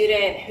of a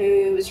student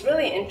who is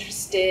really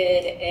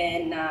interested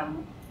in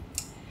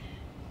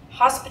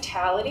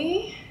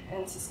hospitality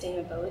and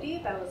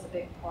sustainability. That was a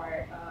big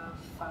part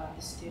of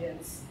the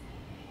student's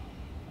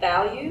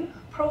value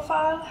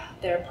profile,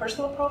 their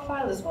personal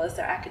profile, as well as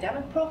their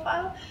academic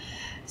profile.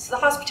 So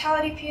the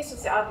hospitality piece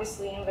is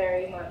obviously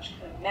very much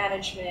kind of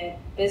management,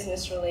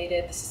 business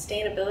related. The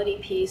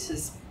sustainability piece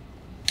is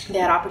they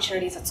had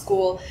opportunities at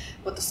school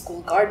with the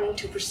school garden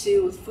to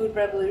pursue with Food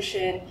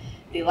Revolution.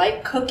 They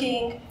like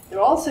cooking.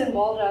 They're also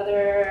involved in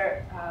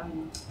other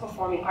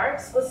performing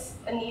arts was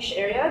a niche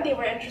area they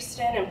were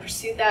interested in and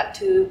pursued that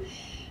to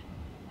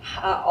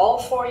all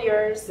 4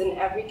 years in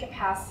every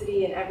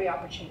capacity and every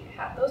opportunity they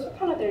had. Those were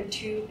kind of their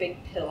two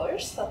big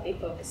pillars that they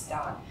focused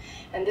on.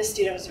 And this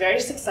student was very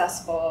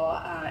successful,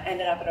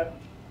 ended up at a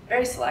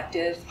very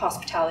selective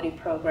hospitality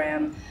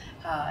program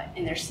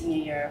in their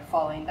senior year,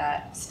 following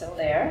that still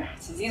there.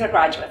 So these are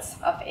graduates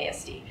of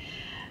ASD.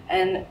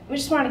 And we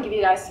just wanted to give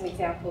you guys some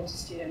examples of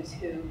students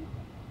who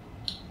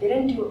they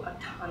didn't do a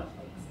ton of things.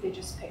 They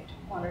just picked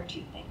one or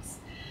two things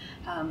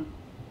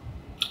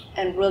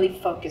and really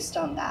focused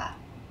on that.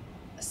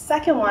 The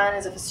second one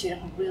is of a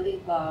student who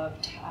really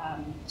loved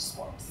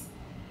sports.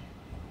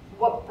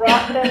 What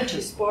brought them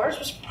to sports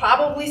was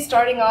probably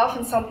starting off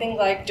in something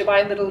like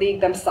Dubai Little League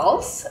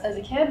themselves as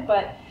a kid,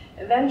 but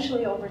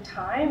eventually over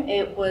time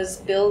it was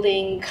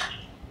building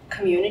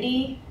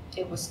community,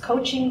 it was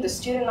coaching. The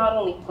student not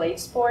only played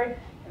sport,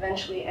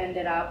 eventually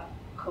ended up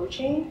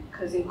coaching,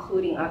 because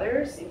including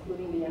others,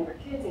 including the younger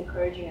kids,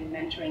 encouraging and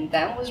mentoring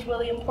them was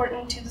really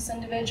important to this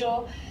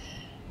individual.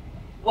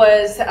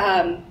 Was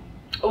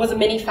a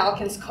mini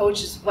Falcons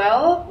coach as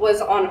well, was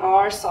on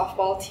our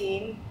softball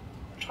team.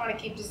 We're trying to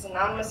keep this as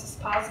anonymous as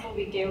possible.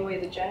 We gave away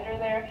the gender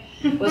there.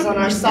 Was on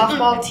our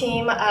softball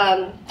team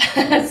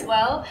as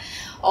well,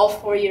 all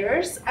 4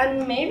 years.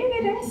 And maybe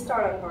they didn't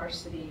start on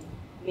varsity.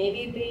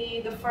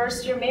 Maybe the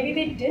first year, maybe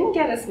they didn't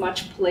get as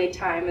much play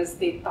time as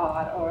they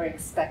thought or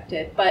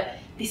expected, but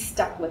they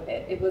stuck with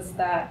it. It was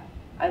that,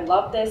 I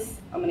love this,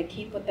 I'm gonna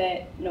keep with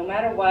it, no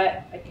matter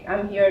what,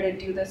 I'm here to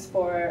do this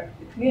for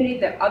the community.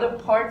 There are other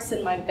parts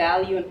in my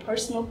value and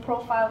personal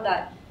profile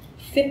that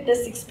fit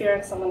this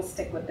experience, I'm gonna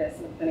stick with this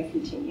and I'm gonna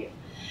continue.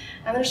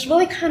 And there's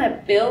really kind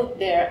of built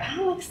their, I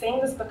don't like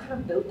saying this, but kind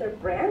of built their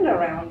brand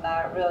around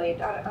that,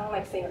 really. I don't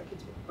like saying our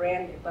kids were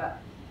branded, but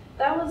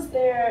that was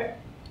their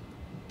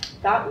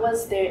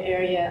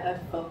area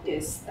of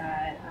focus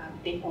that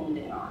they honed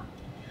in on.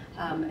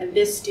 And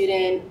this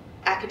student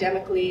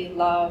academically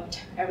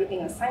loved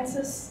everything in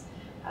sciences,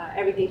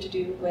 everything to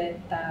do with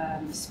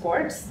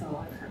sports, so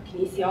our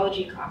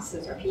kinesiology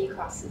classes, our PE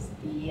classes,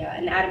 the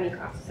anatomy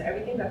classes,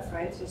 everything that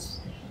sciences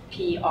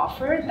PE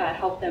offered that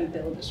helped them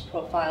build this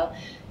profile.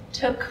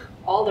 Took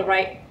all the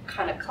right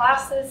kind of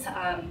classes,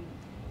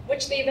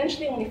 which they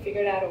eventually only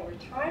figured out over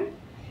time.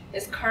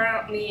 Is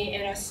currently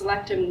in a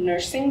selective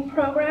nursing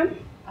program,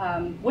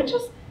 which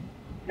is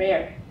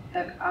rare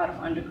that out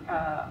of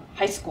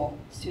high school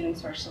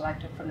students are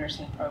selected for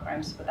nursing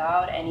programs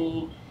without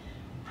any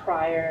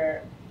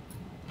prior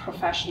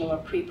professional or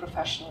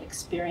pre-professional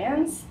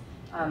experience.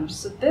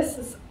 So this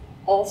is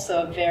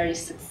also a very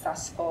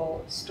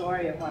successful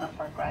story of one of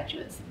our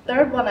graduates. The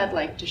third one I'd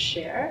like to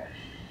share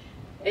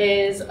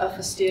is of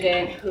a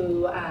student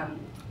who, I'm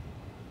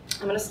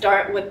going to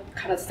start with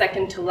kind of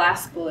second to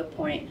last bullet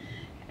point.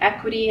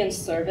 Equity and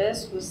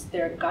service was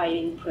their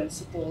guiding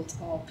principles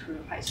all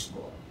through high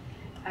school.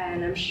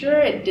 And I'm sure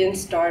it didn't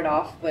start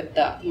off with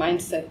the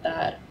mindset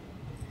that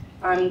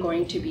I'm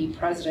going to be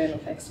president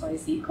of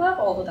XYZ Club,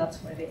 although that's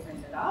where they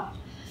ended up.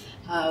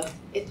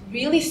 It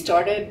really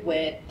started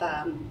with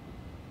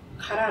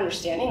kind of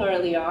understanding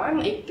early on,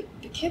 like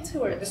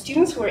the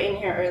students who were in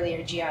here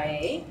earlier,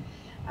 GIA,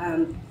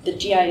 the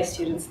GIA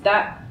students,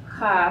 that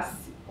class,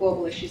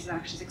 Global Issues and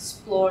Actions,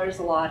 explores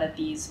a lot of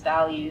these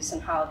values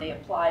and how they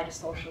apply to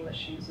social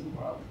issues and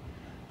world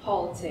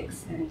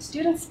politics, and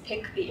students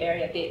pick the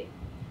area.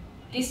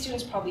 These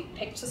students probably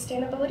picked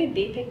sustainability.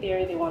 They pick the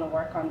area they want to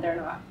work on. They're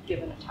not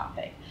given a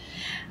topic.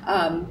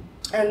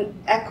 And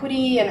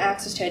equity and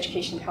access to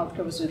education and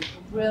healthcare was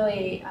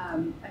really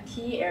a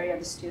key area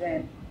the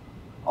student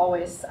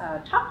always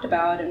talked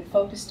about and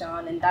focused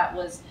on, and that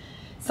was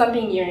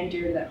something near and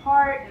dear to their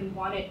heart, and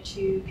wanted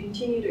to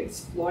continue to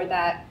explore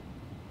that,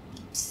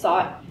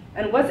 sought,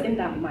 and was in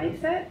that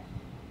mindset.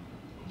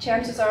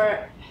 Chances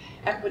are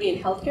equity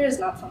in healthcare is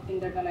not something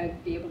they're going to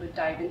be able to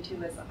dive into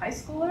as a high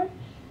schooler,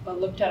 but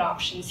looked at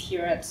options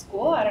here at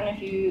school. I don't know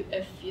if you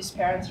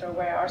parents are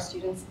aware, our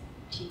students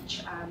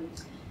teach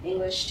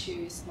English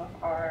to some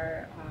of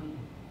our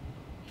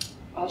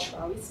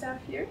Al-Sharawi staff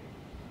here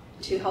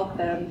to help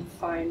them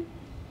find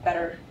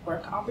better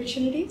work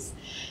opportunities.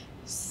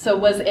 So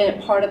was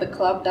in part of the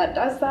club that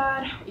does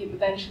that. We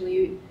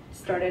eventually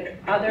started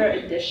other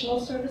additional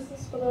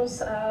services for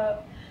those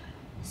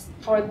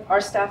for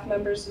our staff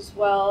members as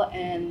well,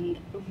 and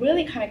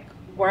really kind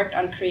of worked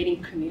on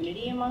creating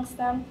community amongst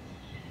them.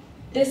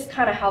 This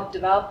kind of helped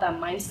develop that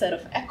mindset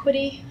of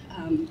equity,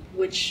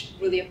 which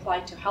really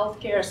applied to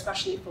healthcare,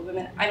 especially for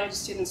women. I know the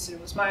students who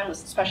was mine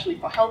was especially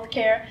for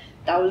healthcare.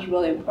 That was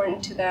really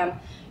important to them,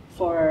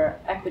 for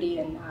equity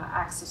and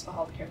access for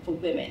healthcare for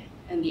women,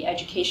 and the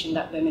education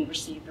that women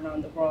received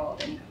around the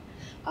world, and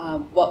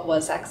what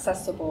was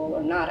accessible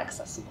or not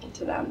accessible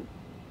to them.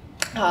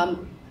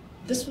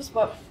 This was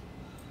what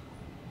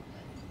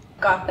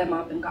got them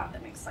up and got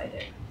them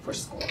excited for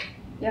school.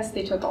 Yes,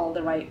 they took all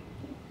the right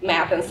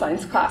math and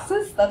science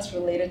classes that's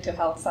related to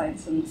health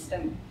science and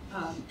STEM,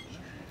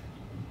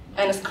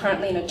 and is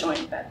currently in a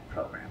joint bed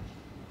program.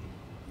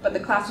 But the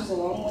classes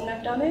alone wouldn't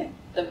have done it.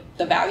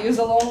 The values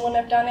alone wouldn't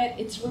have done it.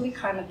 It's really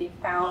kind of, they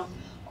found,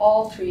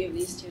 all three of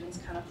these students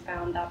kind of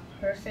found that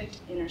perfect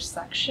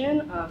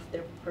intersection of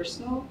their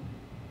personal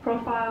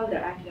profile,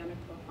 their academic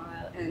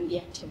profile, and the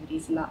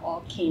activities, and that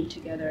all came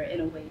together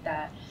in a way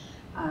that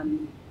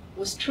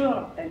was true and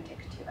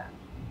authentic to them.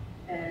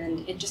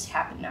 And it just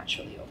happened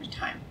naturally over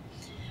time.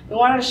 We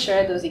wanted to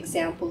share those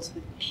examples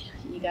with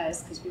you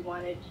guys because we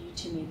wanted you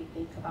to maybe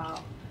think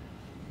about,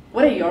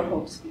 what are your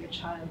hopes for your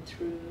child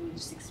through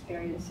this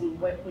experience, and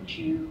what would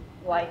you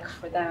like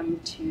for them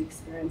to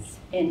experience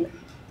in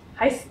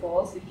high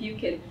school, so if you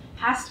can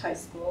past high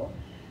school.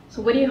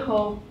 So what do you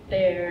hope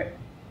their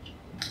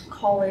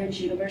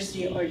college,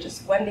 university, or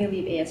just when they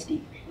leave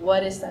ASD,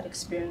 what is that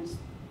experience?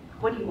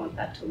 What do you want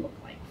that to look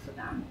like for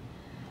them?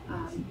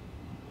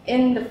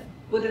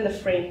 Within the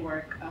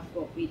framework of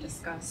what we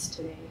discussed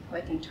today,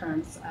 like in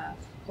terms of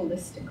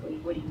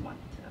holistically, what do you want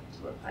it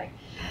to look like?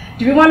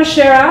 Do we want to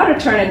share out or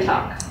turn and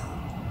talk?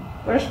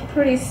 We're a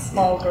pretty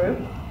small group.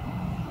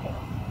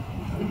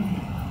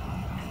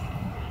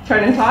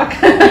 Turn and talk?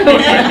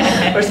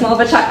 We're small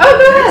but shy. Oh,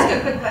 go ahead. Just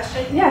a quick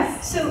question.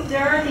 Yes. So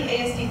there are the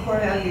ASD core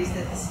values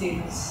that the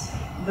students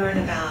learn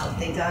about,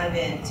 they dive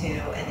into,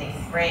 and they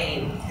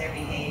frame their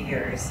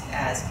behaviors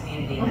as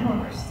community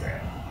members through.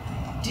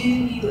 Do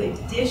you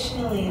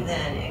additionally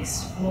then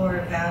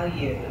explore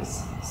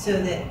values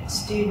so that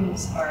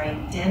students are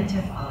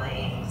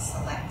identifying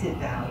selected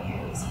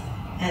values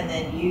and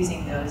then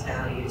using those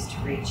values to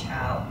reach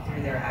out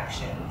through their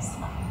actions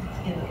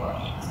in the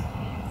world?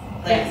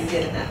 Like you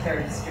did in that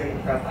third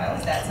student profile.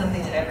 Is that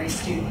something that every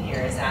student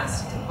here is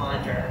asked to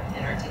ponder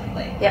and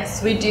articulate?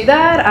 Yes, we do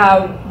that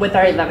with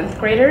our 11th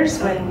graders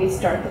when we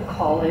start the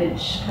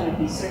college kind of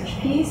research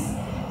piece.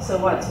 So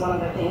what's one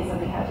of the things that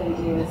we have them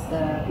do is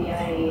the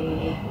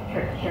BIA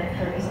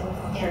character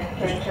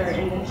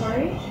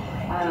inventory.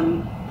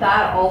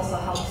 That also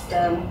helps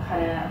them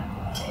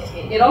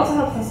it also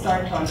helps them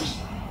start to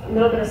understand a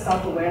little bit of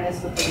self-awareness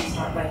before they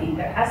start writing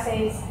their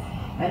essays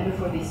and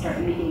before they start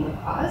meeting with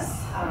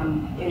us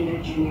in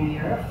their junior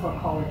year for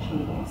college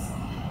meetings.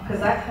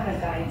 Because that kind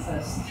of guides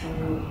us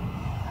through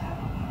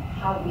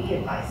how we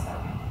advise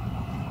them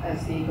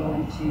as they go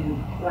into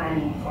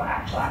planning for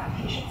actual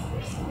applications of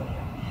their school year.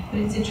 But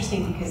it's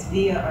interesting because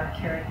via our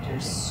character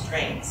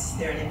strengths,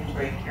 they're an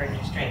inventory of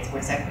character strengths,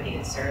 whereas equity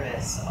and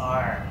service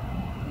are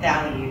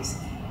values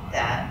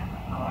that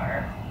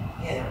are,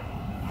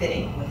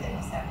 fitting within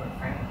a separate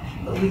framework.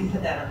 But we can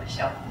put that on the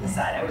shelf to the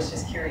side. I was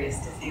just curious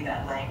to see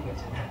that language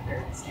in that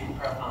third student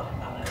profile and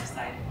found that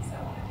exciting, so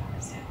I wanted to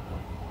understand.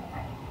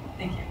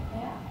 Thank you.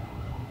 Yeah.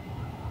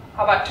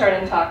 How about turn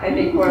and talk? I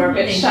think we're a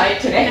bit shy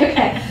today.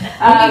 Okay.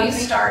 When do you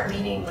start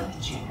meeting with the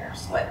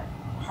juniors? What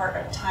part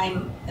of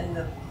time in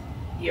the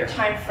year?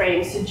 Time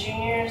frame. So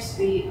juniors,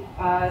 we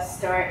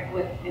start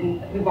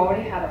we've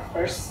already had a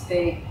first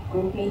big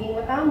group meeting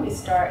with them. We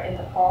start in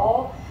the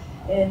fall,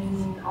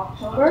 in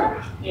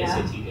October.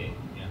 PSAT day.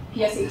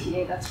 Yeah. PSAT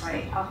day, that's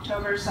right.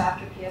 October, so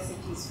after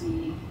PSATs,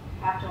 we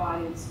have to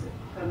audience with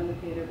them in the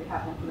theater. We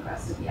have them for the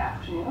rest of the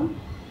afternoon.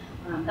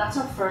 That's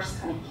our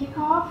first kind of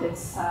kickoff.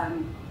 It's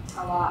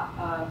a lot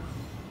of,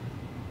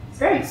 it's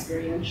very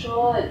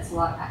experiential. It's a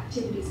lot of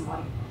activities, a lot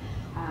of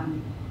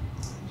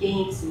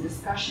games and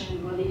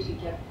discussion, really to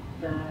get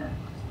the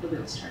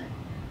wheels turning.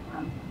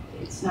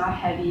 it's not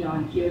heavy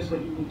on here's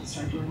what you need to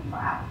start doing for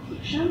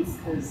applications,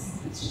 because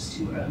it's just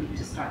too early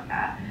to start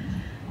that.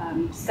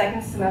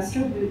 Second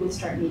semester, we will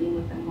start meeting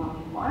with them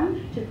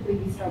one-on-one. Typically,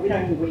 we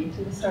don't even wait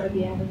till the start of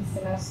the end of the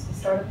semester. The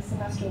start of the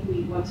semester,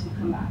 once we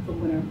come back from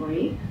winter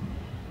break,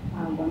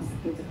 once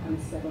the kids are kind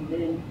of settled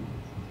in,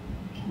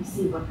 we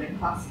see what their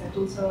class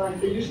schedules are like.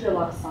 There's usually a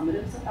lot of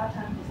summatives at that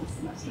time because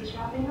the semester is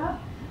wrapping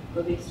up.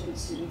 But based on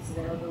students'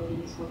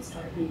 availabilities, we'll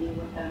start meeting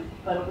with them.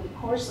 But over the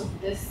course of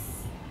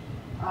this,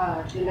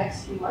 the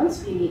next few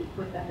months, we meet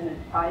with them in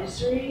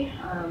advisory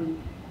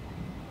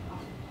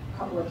a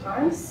couple of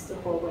times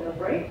before winter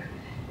break.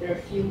 There are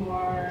a few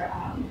more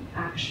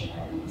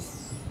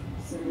actions,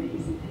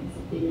 surveys, and things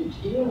that they need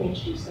to do, and we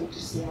introduce them to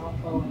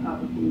CLFO and how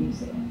we can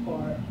use it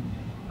for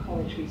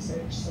college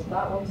research. So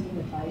that one's in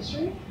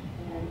advisory,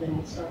 and then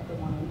we'll start the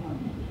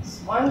one-on-one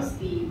meetings. Once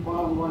the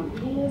one-on-one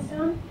meeting is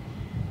done,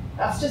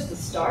 that's just the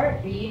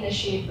start. We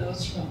initiate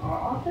those from our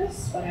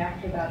office, but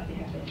after that, they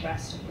have the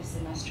rest of the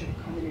semester to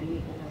come in and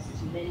meet with us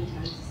as many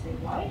times as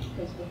they like,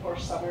 because before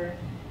summer,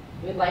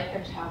 we'd like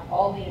them to have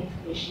all the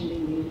information they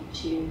need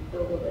to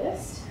build a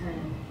list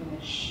and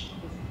finish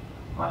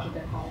as much of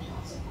their college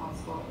hours as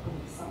possible over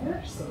the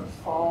summer. So the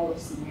fall of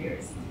senior year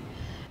is easy.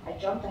 I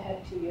jumped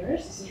ahead 2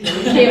 years. This is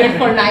really catered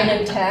for 9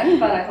 and 10,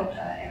 but I hope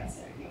that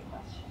answered your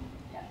question.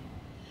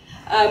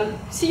 Yeah.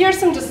 So here are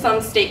just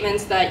some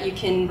statements that you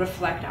can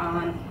reflect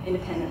on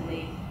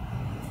independently.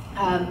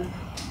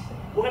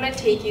 We're going to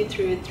take you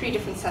through 3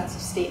 different sets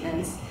of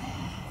statements.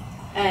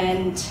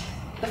 And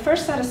the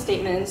first set of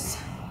statements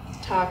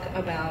talk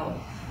about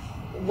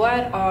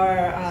what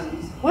are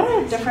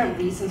different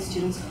reasons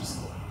students go to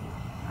school.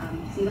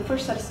 And the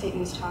first set of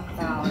statements talk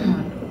about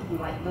the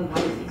life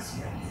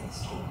experience at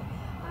school.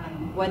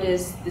 What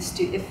is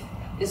if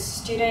is a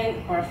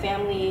student or a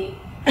family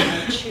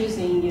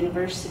choosing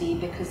university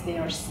because they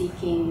are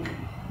seeking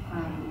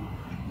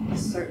a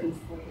certain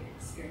 4-year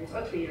experience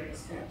or 3-year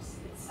experience.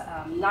 It's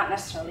not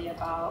necessarily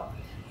about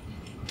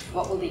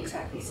what will they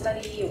exactly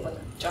study or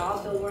what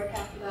job they'll work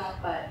after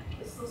that, but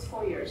it's those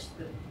 4 years,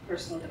 the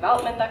personal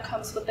development that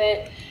comes with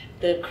it,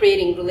 the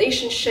creating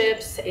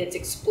relationships, it's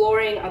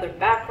exploring other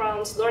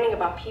backgrounds, learning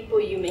about people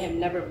you may have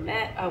never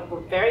met. We're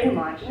very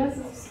homogenous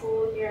as a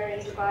school here in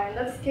Dubai, and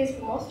that's the case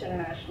for most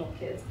international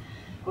kids.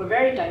 We're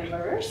very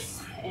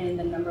diverse in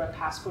the number of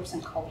passports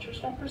and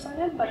cultures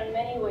represented, but in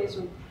many ways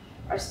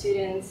our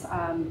students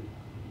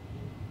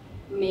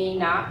may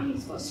not be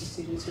exposed to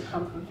students who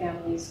come from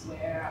families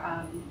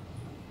where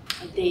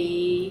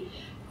they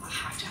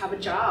have to have a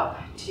job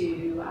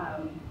to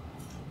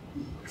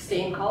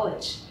stay in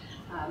college.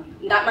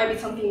 That might be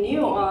something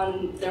new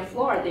on their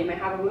floor. They might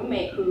have a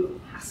roommate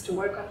who has to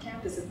work on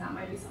campus, and that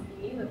might be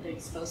something new that they're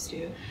exposed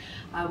to.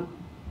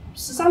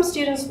 So some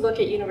students look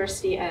at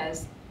university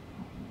as,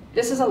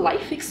 this is a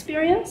life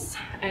experience,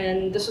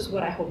 and this is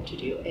what I hope to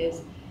do,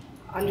 is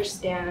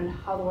understand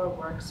how the world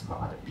works for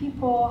other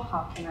people,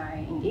 how can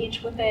I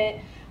engage with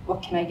it,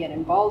 what can I get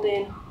involved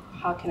in,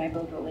 how can I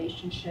build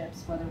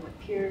relationships, whether with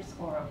peers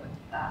or with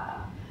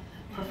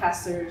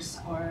professors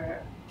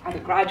or other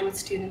graduate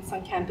students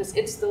on campus.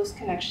 It's those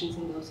connections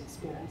and those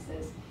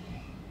experiences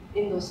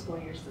in those 4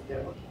 years that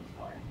they're looking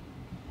for.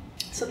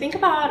 So think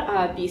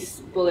about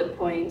these bullet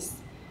points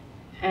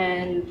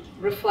and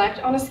reflect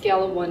on a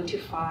scale of 1 to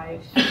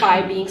 5,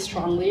 5 being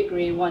strongly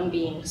agree, 1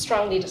 being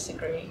strongly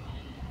disagree.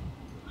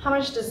 How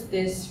much does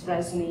this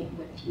resonate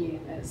with you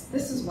as,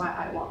 this is why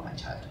I want my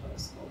child to go to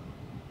school?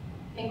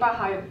 Think about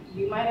how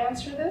you might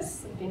answer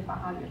this, and think about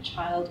how your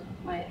child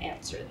might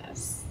answer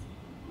this.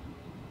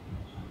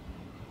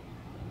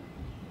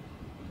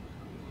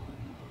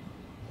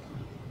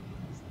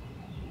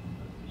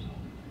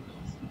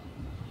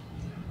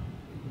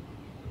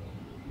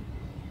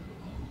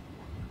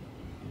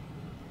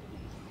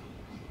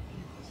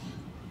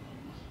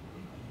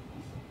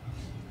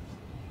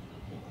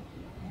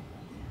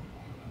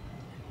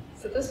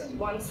 So this is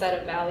one set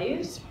of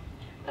values.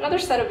 Another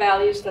set of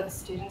values that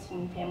students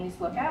and families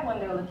look at when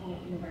they're looking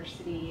at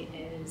university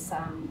is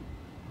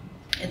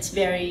it's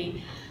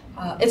very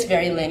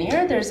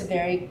linear. There's a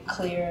very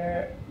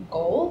clear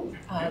goal.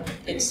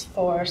 It's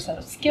for a set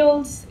of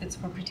skills. It's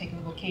for a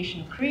particular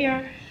vocation or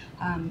career.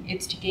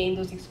 It's to gain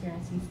those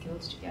experiences and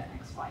skills to get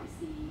X, Y,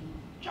 Z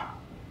job,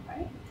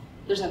 right?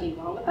 There's nothing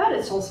wrong with that.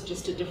 It's also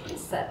just a different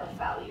set of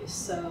values.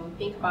 So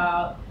think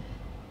about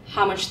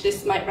how much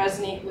this might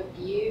resonate with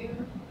you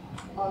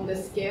on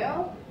this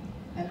scale,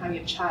 and how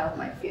your child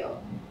might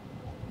feel.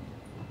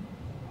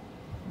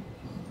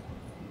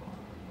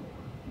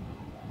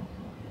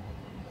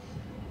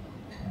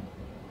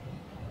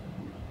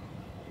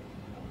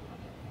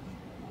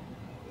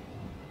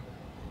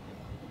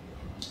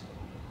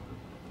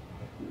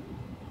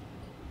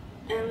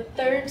 And the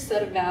third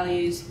set of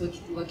values we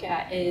can look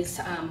at is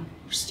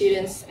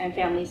students and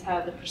families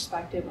have the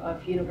perspective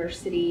of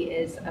university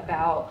is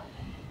about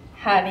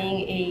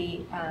having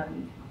a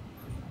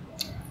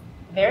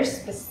very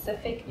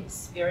specific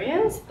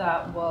experience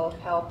that will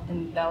help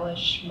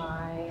embellish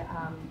my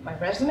my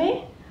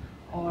resume,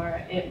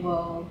 or it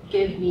will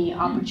give me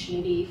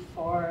opportunity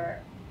for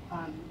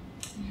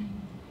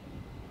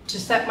to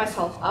set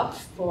myself up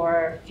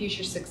for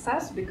future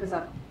success because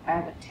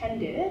I've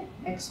attended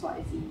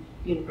XYZ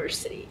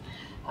university.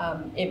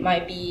 It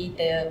might be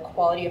the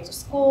quality of the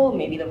school,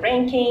 maybe the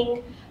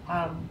ranking,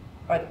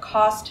 or the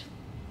cost,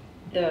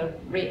 the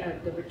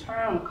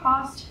return on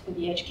cost for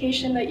the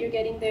education that you're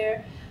getting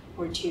there,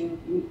 or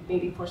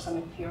maybe for some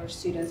of your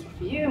students or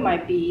for you, it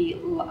might be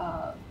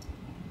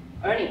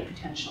earning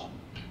potential,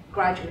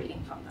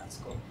 graduating from that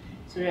school.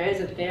 So there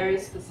is a very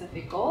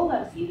specific goal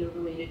that's either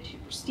related to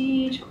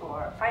prestige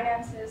or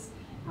finances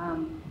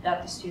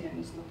that the student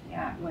is looking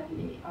at when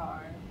they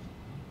are,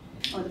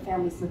 or the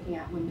family is looking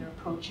at when they're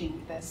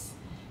approaching this.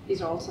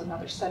 These are also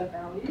another set of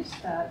values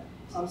that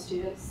some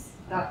students,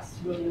 that's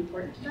really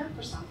important to them.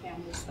 For some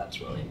families, that's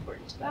really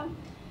important to them.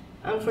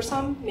 For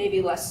some,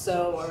 maybe less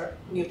so or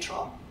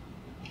neutral.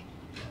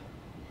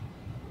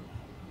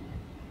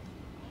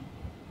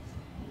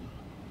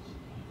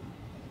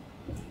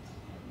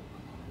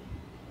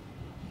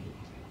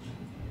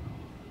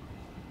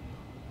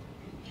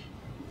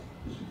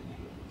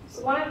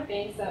 So one of the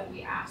things that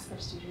we ask our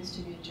students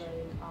to do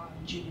during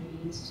junior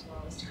meetings as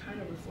well is to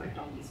kind of reflect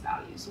on these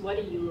values. What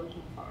are you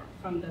looking for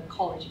from the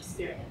college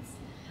experience?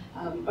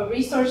 A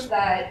resource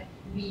that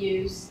we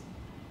use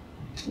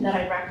that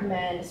I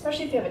recommend,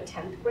 especially if you have a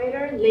 10th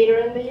grader later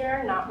in the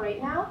year, not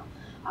right now,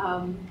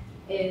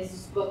 is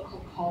this book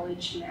called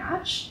College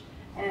Match.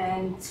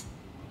 And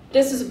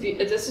this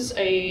is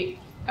a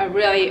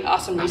really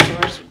awesome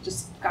resource. It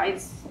just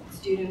guides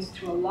students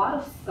through a lot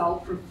of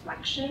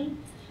self-reflection,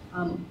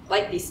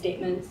 like these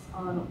statements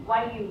on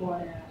what does you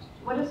want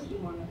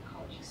in a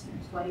college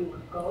experience? Why do you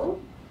want to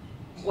go?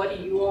 What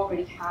do you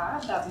already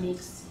have that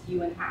makes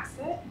you an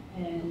asset?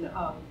 And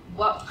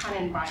what kind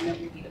of environment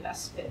would be the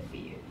best fit for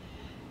you?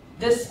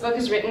 This book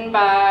is written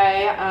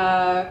by,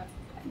 I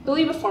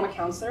believe, a former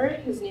counselor.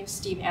 His name is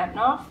Steve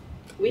Antonoff.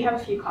 We have a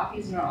few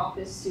copies in our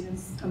office.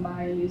 Students come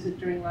by and use it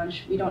during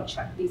lunch. We don't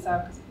check these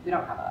out because we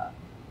don't have a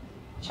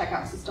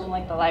checkout system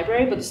like the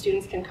library, but the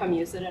students can come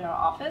use it in our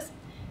office.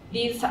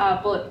 These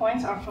bullet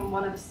points are from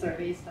one of the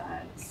surveys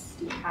that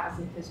Steve has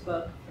in his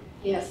book.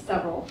 He has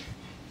several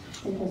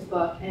in his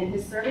book, and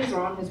his surveys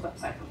are on his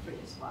website for free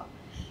as well.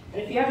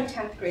 And if you have a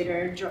 10th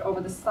grader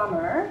over the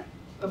summer,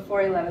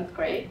 before 11th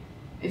grade,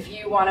 if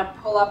you want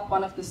to pull up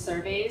one of the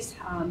surveys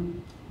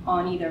on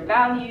either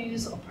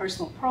values or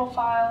personal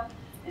profile,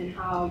 and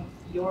how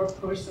your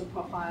personal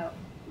profile,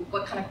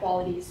 what kind of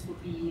qualities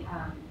would be,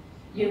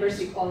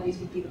 university qualities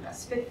would be the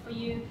best fit for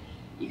you,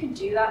 you could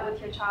do that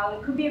with your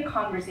child. It could be a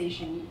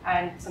conversation,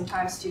 and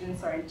sometimes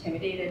students are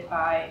intimidated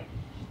by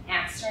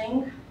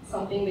answering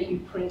something that you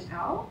print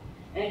out,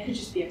 and it could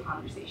just be a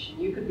conversation.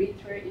 You could read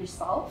through it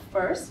yourself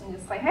first and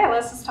just like, hey,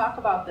 let's just talk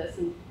about this,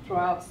 and throw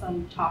out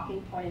some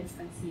talking points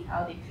and see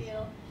how they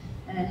feel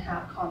and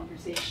have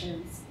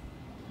conversations.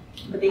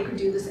 But they could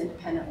do this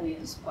independently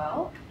as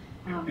well.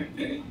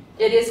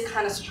 It is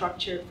kind of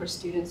structured for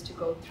students to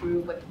go through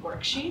with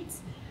worksheets.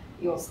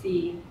 You'll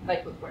see,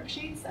 like with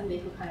worksheets, and they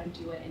can kind of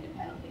do it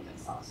independently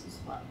themselves as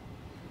well.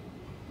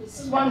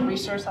 This is one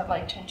resource I'd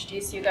like to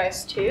introduce you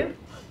guys to,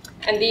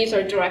 and these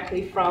are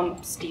directly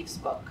from Steve's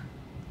book.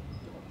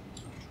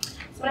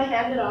 So I'm going to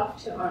hand it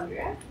off to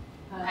Andrea.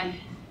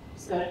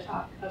 Who's going to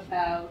talk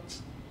about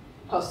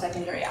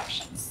post-secondary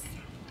options.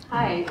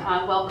 Hi,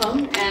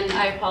 welcome, and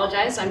I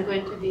apologize. I'm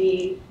going to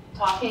be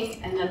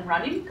talking and then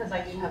running because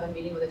I do have a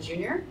meeting with a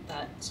junior,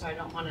 so I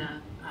don't want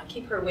to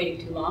keep her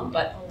waiting too long,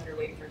 but I'll let her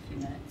wait for a few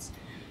minutes.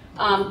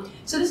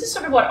 So this is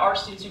sort of what our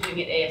students are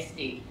doing at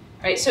ASD,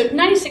 right? So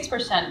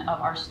 96%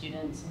 of our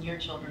students and your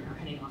children are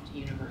heading off to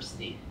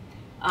university.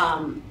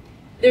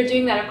 They're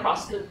doing that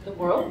across the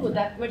world, with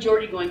that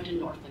majority going to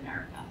North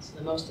America. So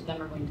the most of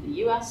them are going to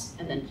the US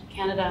and then to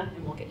Canada,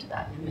 and we'll get to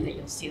that in a minute.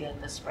 You'll see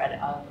the spread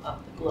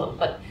of the globe.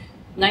 But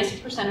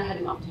 96% are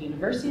heading off to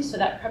university, so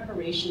that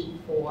preparation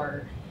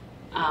for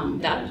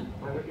that is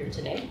why we're here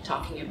today,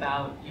 talking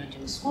about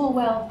doing school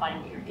well,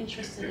 finding what you're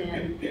interested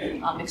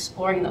in,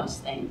 exploring those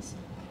things.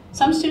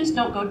 Some students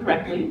don't go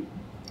directly.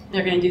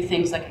 They're going to do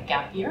things like a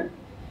gap year.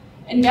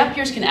 And gap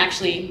years can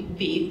actually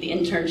be the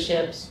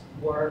internships,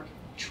 work,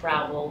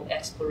 travel,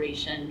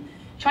 exploration,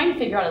 trying to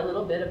figure out a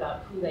little bit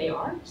about who they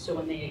are. So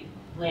when they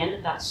land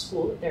at that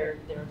school that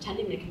they're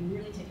attending, they can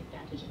really take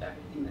advantage of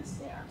everything that's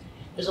there.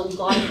 There's a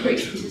lot of great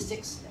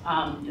statistics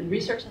and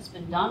research that's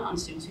been done on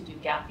students who do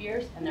gap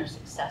years and their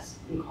success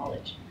in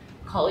college.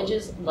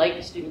 Colleges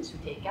like students who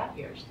take gap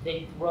years.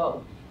 They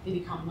grow. They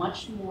become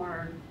much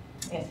more,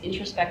 I guess,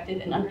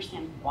 introspective and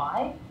understand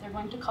why they're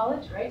going to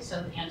college, right?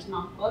 So the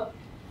Antonoff book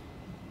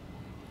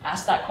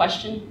asks that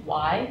question,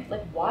 why?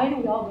 Like, why do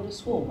we all go to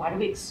school? Why do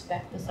we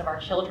expect this of our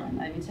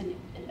children? I mean, it's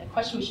a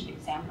question we should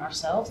examine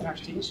ourselves and our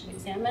students should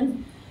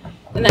examine.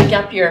 And that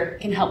gap year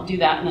can help do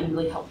that and then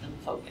really help them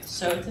focus.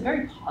 So it's a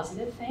very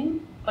positive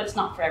thing, but it's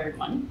not for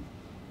everyone.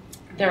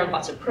 There are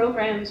lots of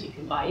programs you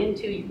can buy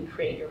into, you can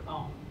create your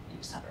own,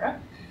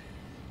 etc.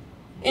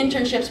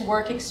 Internships,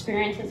 work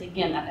experiences,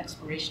 again, that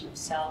exploration of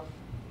self.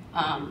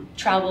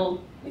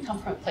 Travel, we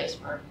come from a place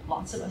where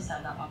lots of us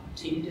have that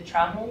opportunity to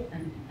travel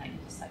and that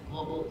gives us that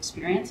global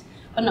experience,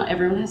 but not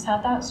everyone has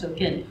had that. So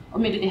again, or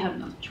maybe they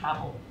haven't enough to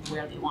travel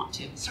where they want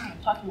to. Sorry,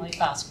 I'm talking really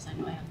fast because I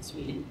know I have this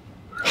meeting.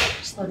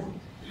 Slow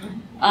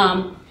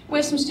down. We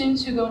have some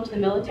students who go into the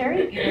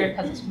military, either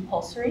because it's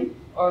compulsory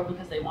or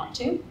because they want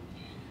to.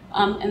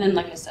 And then,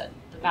 like I said,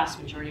 the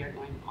vast majority are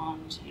going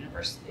on to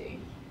university.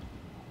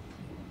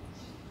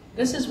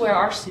 This is where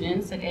our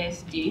students at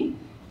ASD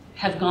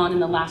have gone in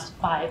the last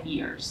 5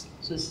 years.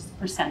 So this is the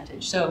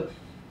percentage. So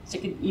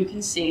you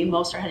can see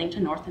most are heading to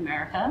North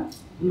America,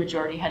 the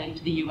majority heading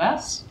to the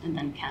US, and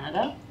then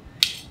Canada.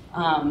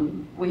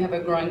 We have a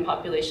growing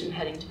population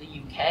heading to the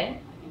UK. I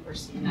think we're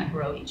seeing that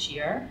grow each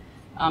year,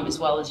 as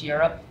well as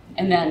Europe,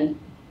 and then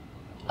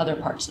other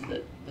parts of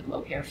the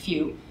globe here,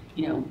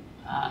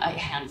 a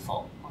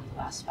handful over the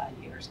last 5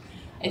 years.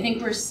 I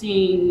think we're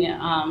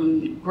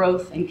seeing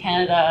growth in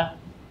Canada,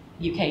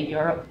 UK,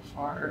 Europe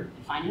for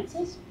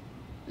finances.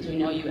 As we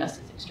know, US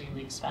is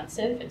extremely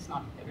expensive. It's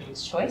not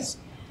everyone's choice.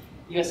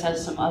 US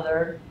has some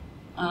other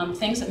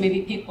things that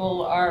maybe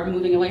people are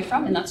moving away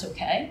from, and that's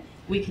okay.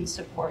 We can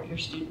support your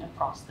student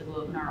across the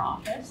globe in our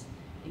office.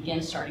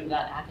 Again, starting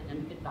that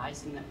academic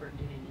advising that we're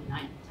doing in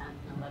 9th,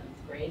 10th, and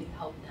 11th grade to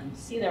help them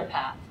see their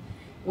path,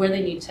 where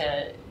they need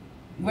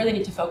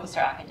to focus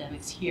their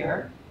academics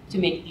here to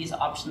make these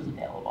options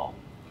available.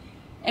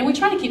 And we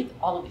try to keep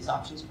all of these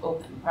options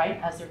open, right,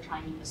 as they're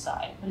trying to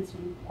decide. But it's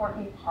an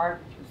important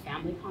part of your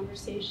family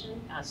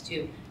conversation as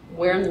to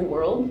where in the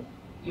world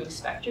you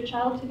expect your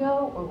child to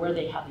go or where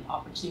they have the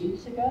opportunity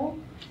to go,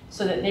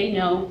 so that they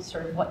know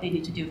sort of what they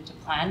need to do to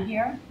plan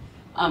here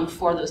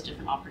for those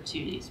different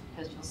opportunities.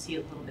 Because you'll see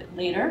a little bit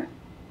later,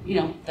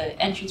 the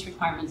entrance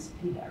requirements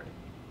can vary.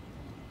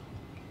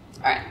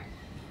 All right,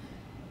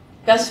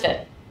 best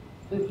fit.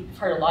 We've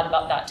heard a lot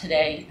about that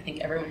today. I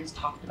think everyone has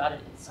talked about it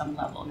at some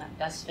level, and that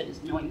best fit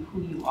is knowing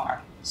who you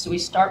are. So we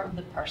start with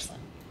the person,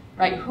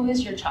 right? Who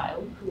is your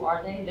child? Who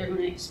are they? They're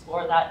going to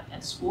explore that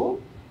at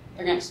school.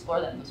 They're going to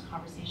explore that in those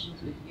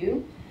conversations with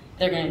you.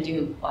 They're going to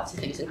do lots of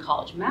things in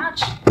College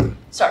Match,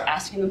 start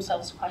asking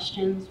themselves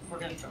questions. We're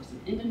going to throw some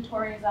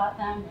inventories at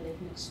them where they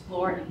can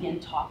explore and again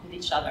talk with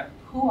each other.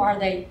 Who are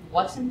they?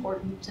 What's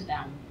important to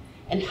them?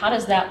 And how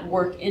does that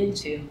work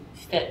into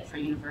fit for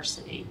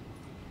university?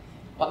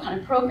 What kind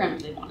of program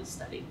do they want to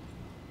study?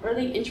 What are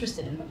they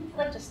interested in? What would they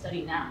like to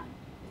study now?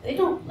 If they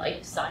don't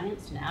like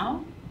science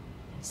now,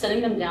 setting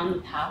them down the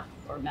path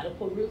for a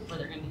medical route where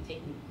they're going to be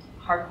taking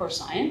hardcore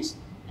science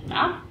and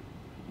math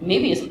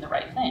maybe isn't the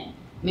right thing.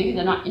 Maybe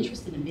they're not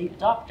interested in being a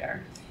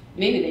doctor.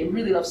 Maybe they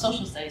really love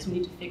social studies. We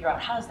need to figure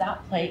out how does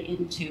that play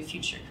into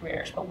future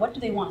careers. But what do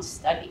they want to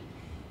study?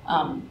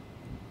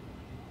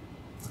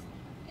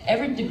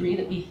 Every degree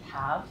that we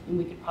have, and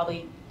we could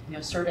probably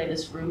survey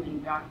this room,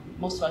 and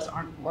most of us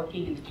aren't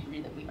working in the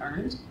degree that we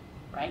earned,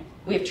 right?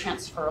 We have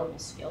transferable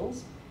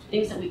skills,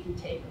 things that we can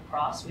take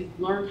across. We've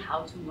learned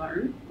how to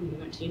learn when we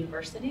went to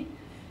university.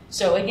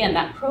 So again,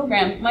 that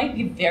program might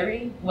be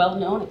very well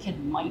known. A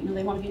kid might know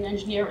they want to be an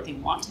engineer, or they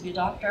want to be a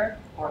doctor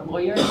or a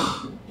lawyer,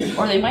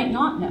 or they might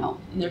not know.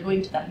 And they're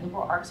going to that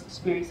liberal arts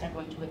experience, they're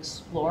going to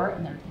explore,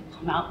 and they're going to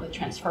come out with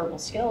transferable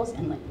skills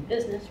in like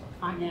business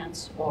or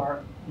finance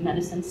or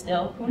medicine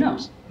still, who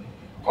knows?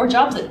 Or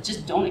jobs that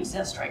just don't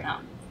exist right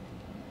now.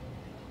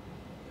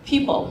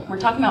 People, we're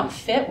talking about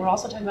fit, we're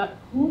also talking about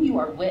who you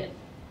are with,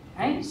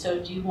 right?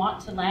 So do you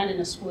want to land in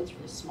a school that's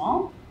really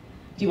small?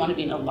 Do you want to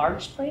be in a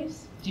large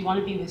place? Do you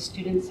want to be with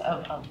students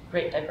of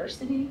great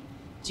diversity?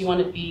 Do you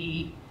want to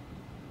be,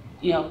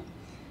 who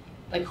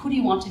do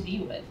you want to be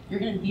with? You're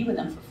going to be with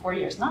them for 4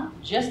 years,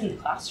 not just in the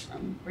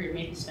classroom where you're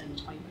maybe spending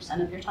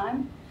 20% of your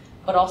time,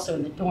 but also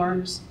in the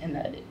dorms, in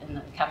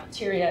the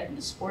cafeteria, in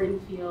the sporting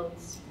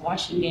fields,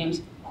 watching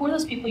games. Who are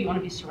those people you want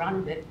to be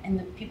surrounded with, and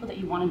the people that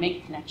you want to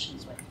make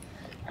connections with,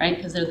 right?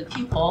 Because they're the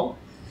people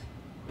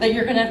that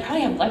you're going to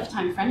probably have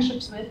lifetime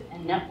friendships with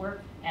and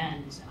network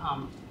and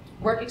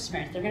work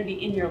experience. They're going to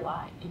be in your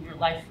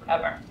life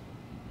forever.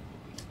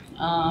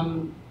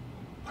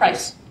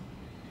 Price.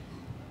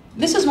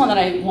 This is one that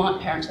I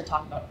want parents to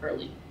talk about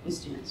early with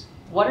students.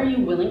 What are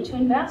you willing to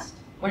invest?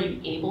 What are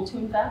you able to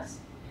invest?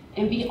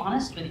 And be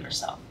honest with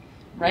yourself,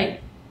 right?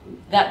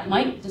 That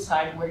might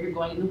decide where you're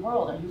going in the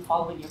world. Are you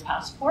following your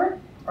passport,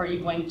 or are you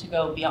going to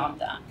go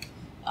beyond that?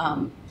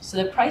 So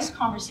the price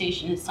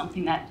conversation is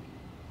something that,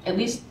 at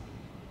least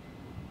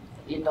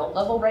at the adult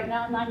level right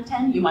now in 9 to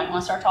 10, you might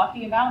want to start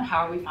talking about.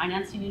 How are we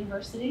financing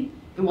university?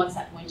 And what's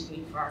that going to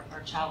mean for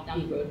our child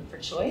down the road for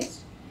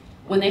choice?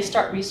 When they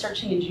start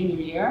researching in junior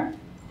year,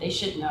 they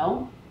should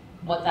know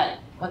what that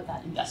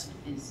investment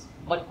is,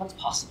 what's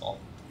possible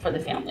for the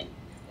family.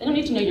 They don't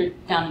need to know you're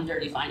down in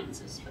dirty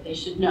finances, but they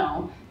should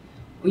know,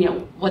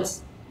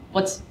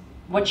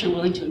 what you're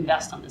willing to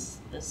invest on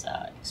this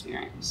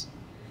experience.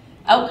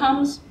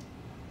 Outcomes.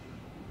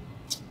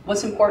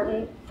 What's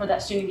important for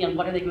that student? Again,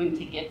 what are they going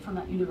to get from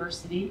that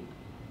university?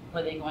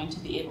 What are they going to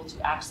be able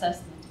to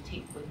access and to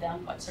take with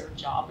them? What sort of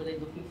job are they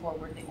looking for?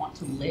 Where do they want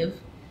to live?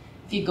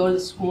 If you go to the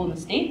school in the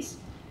States,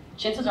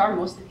 chances are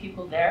most of the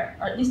people there,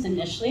 or at least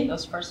initially,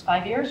 those first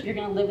 5 years, you're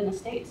going to live in the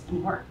States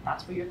and work.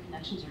 That's where your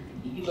connections are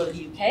going to be. You go to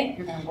the UK,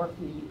 you're going to work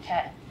in the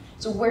UK.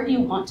 So where do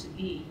you want to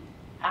be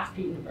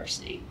after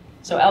university?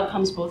 So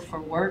outcomes both for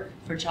work,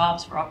 for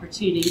jobs, for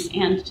opportunities,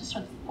 and just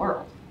for the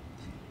world.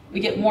 We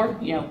get more,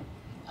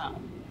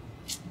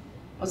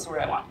 what's the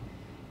word I want?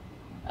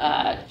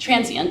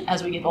 Transient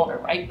as we get older,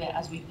 right?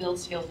 As we build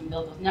skills and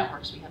build those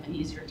networks, we have an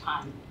easier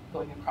time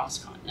going across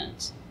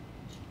continents.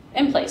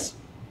 In place.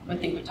 I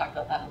think we talked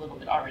about that a little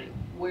bit already.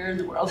 Where in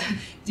the world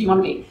do you want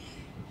to be?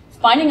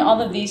 Finding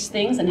all of these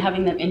things and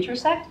having them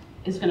intersect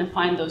is going to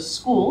find those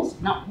schools,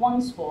 not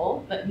one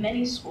school, but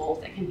many schools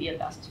that can be a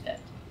best fit,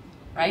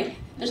 right?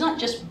 There's not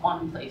just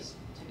one place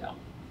to go.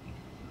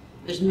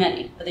 There's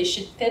many, but they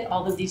should fit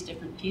all of these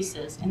different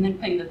pieces, and then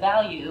putting the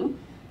value,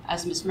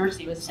 as Ms.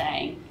 Mercy was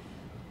saying,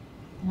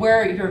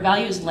 where your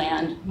values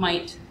land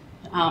might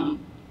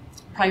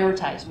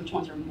prioritize which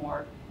ones are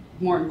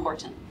more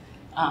important.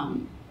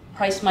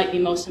 Price might be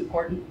most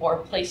important, or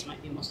place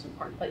might be most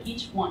important, but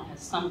each one has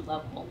some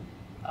level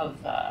of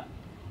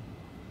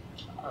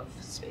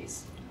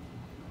space.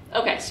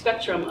 Okay,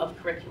 spectrum of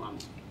curriculum.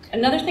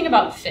 Another thing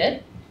about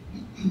fit,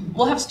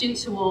 we'll have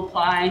students who will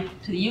apply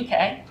to the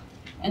UK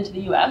and to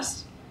the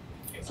US.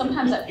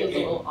 Sometimes that feels a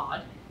little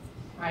odd,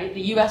 right?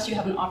 The US, you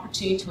have an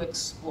opportunity to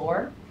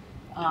explore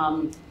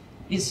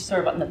these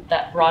sort of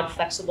that broad,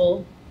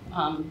 flexible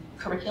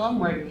curriculum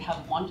where you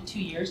have 1 to 2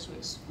 years to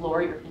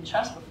explore your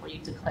interest before you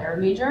declare a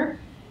major,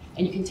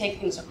 and you can take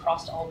things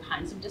across all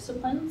kinds of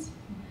disciplines.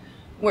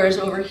 Whereas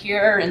over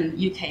here in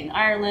UK and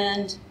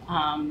Ireland,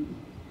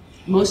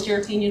 most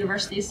European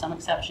universities, some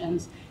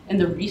exceptions, and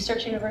the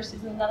research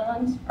universities in the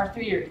Netherlands are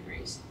 3-year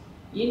degrees.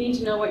 You need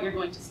to know what you're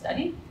going to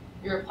study.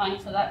 You're applying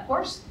for that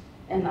course,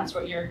 and that's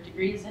what your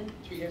degree is in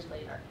 3 years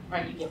later,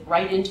 right? You get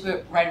right into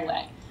it right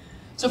away.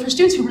 So for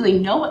students who really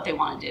know what they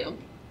want to do,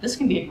 this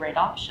can be a great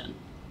option.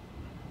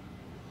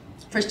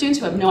 For students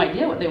who have no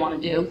idea what they want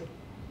to do,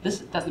 this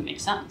doesn't make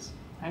sense,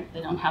 right?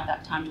 They don't have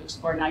that time to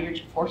explore. Now you're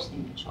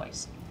forcing a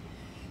choice.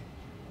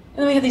 And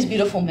then we have these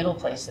beautiful middle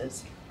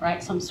places,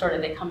 right?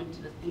 They come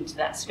into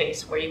that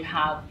space where you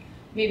have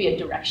maybe a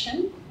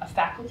direction, a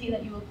faculty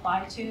that you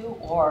apply to,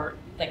 or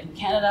like in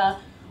Canada,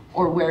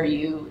 or where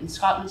you, in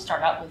Scotland,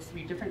 start out with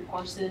 3 different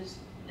courses,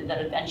 and then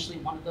eventually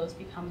one of those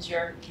becomes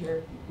your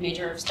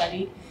major of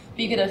study. But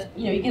you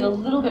get a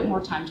little bit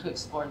more time to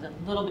explore, a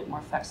little bit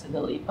more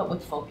flexibility, but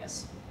with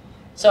focus.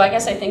 So I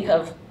guess I think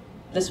of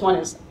this one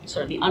as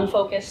sort of the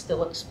unfocused,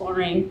 still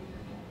exploring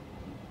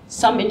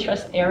some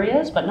interest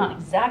areas, but not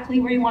exactly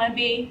where you want to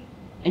be,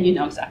 and you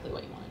know exactly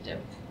what you want to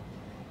do.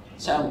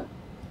 So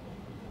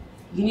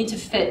you need to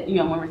fit,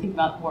 when we're thinking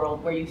about the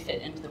world, where you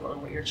fit into the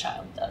world, where your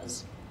child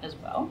does as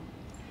well.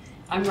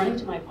 I'm running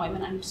to my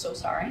appointment, I'm so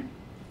sorry.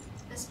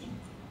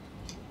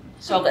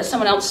 So I'll let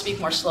someone else speak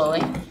more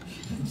slowly.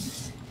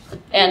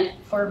 And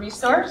for a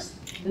resource,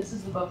 this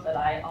is the book that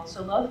I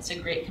also love. It's a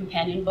great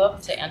companion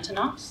book to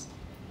Antonoff's.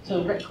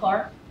 So Rick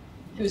Clark,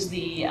 who's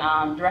the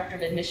director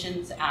of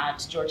admissions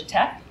at Georgia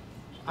Tech,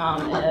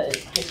 high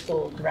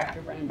school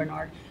director Brennan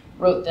Bernard,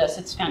 wrote this.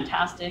 It's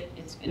fantastic.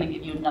 It's going to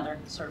give you another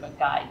sort of a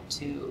guide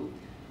to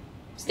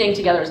staying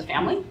together as a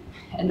family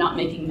and not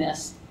making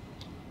this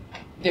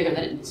bigger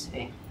than it needs to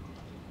be.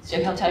 So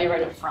he'll tell you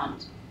right up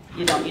front,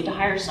 you don't need to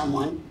hire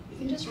someone. You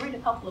can just read a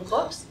couple of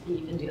books and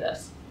you can do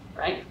this,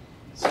 right?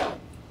 So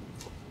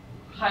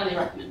highly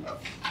recommend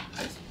both.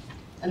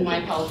 And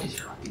my apologies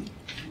for running.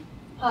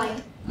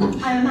 Hi,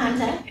 I'm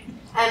Amanda.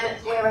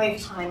 We're over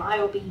time. I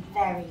will be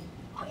very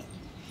quick.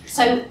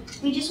 So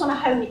we just want to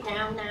hone it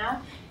down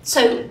now.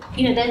 So,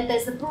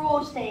 there's the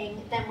broad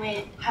thing, then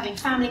we're having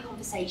family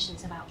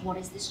conversations about what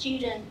is the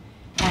student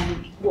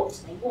and what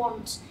do they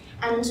want.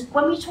 And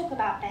when we talk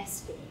about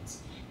best fit,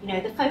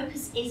 the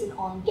focus isn't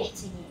on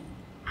getting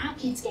in. Our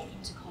kids get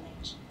into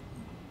college.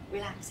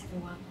 Relax,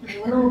 everyone. They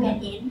will all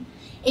get in.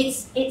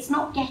 It's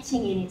not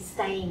getting in, it's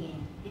staying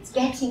in. It's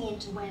getting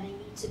into where they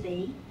need to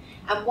be.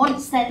 And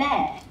once they're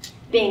there,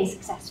 being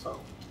successful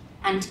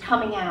and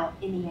coming out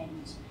in the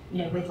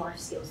end, with life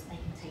skills that they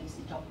can take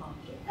to the job market,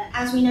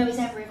 as we know, is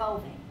ever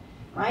evolving,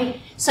 right?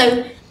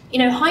 So,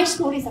 high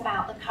school is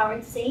about the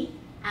currency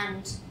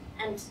and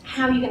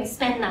how you're going to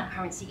spend that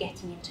currency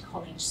getting into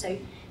college. So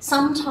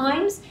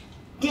sometimes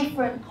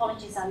different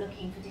colleges are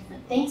looking for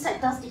different things, so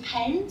it does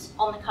depend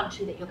on the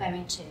country that you're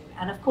going to.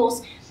 And of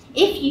course,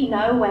 if you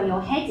know where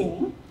you're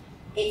heading,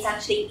 it's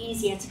actually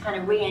easier to kind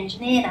of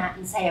re-engineer that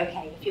and say,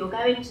 okay, if you're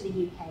going to the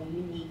UK,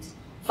 you need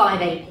 5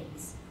 APs.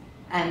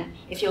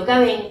 If you're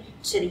going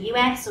to the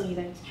US or you're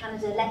going to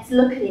Canada, let's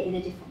look at it in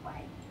a different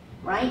way,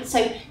 right?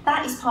 So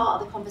that is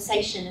part of the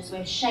conversation as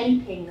we're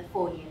shaping the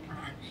 4-year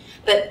plan.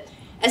 But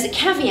as a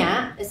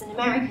caveat, as an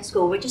American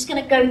school, we're just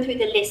going to go through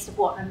the list of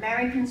what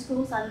American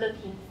schools are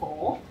looking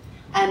for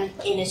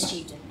in a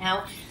student.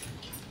 Now,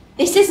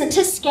 this isn't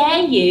to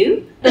scare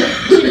you, but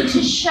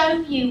to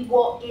show you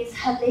what is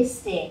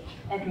holistic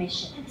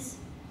admissions.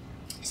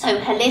 So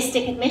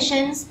holistic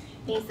admissions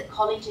means that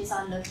colleges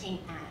are looking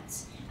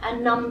at a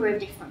number of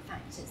different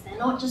factors. They're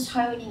not just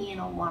honing in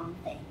on one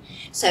thing.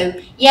 So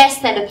yes,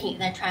 they're looking at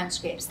their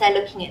transcripts, they're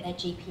looking at their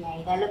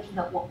GPA, they're looking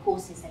at what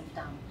courses they've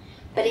done.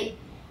 But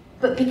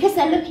because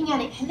they're looking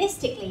at it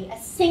holistically, a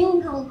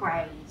single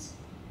grade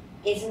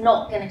is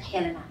not going to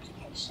kill an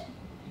application.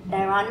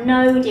 There are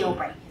no deal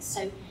breakers.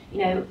 So,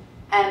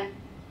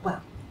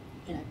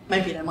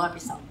 maybe there might be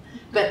some,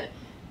 but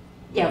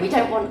yeah, we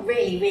don't want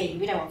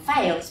we don't want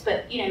fails,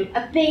 but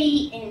a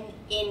B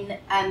in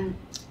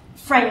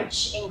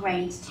French in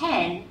grade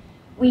 10,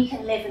 we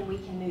can live and we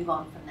can move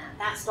on from that.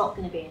 That's not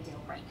going to be a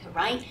deal breaker,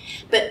 right?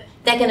 But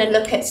they're going to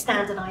look at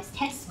standardized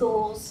test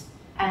scores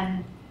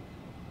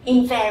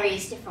in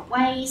various different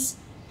ways.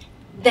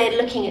 They're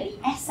looking at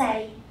the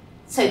essay,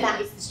 so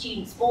that is the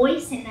student's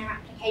voice in their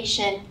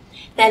application.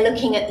 They're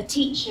looking at the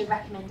teacher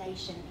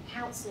recommendation, the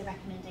counsellor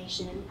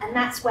recommendation, and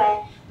that's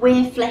where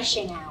we're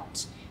fleshing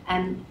out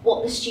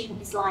what the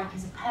student is like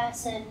as a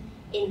person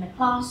in the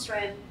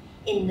classroom,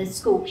 in the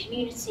school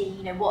community,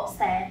 what's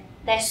their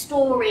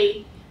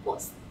story,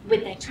 what's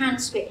with their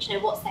transcript,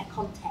 what's their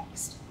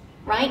context,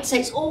 right? So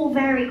it's all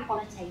very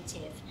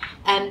qualitative.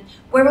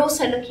 We're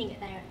also looking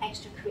at their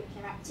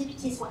extracurricular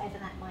activities, whatever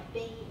that might be.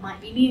 It might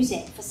be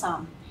music for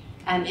some,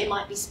 it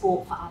might be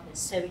sport for others,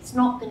 so it's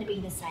not going to be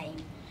the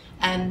same.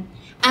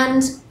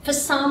 And for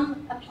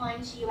some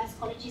applying to US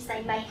colleges,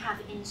 they may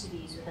have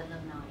interviews with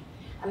alumni.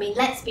 I mean,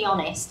 let's be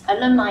honest,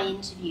 alumni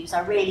interviews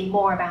are really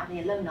more about the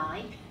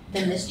alumni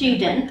than the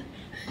student,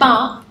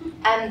 but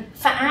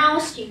for our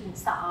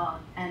students that are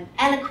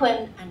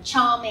eloquent and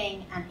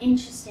charming and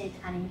interested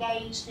and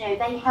engaged,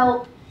 they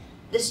help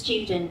the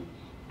student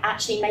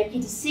actually make a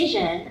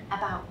decision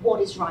about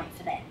what is right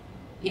for them,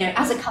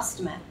 as a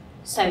customer.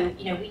 So,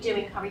 we do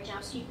encourage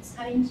our students to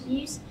have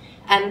interviews.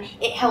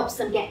 It helps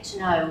them get to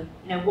know,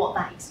 what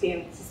that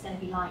experience is going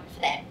to be like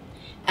for them.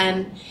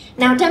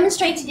 Now,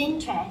 demonstrated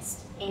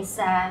interest is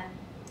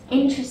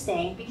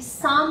interesting because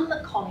some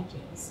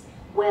colleges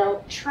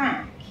will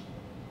track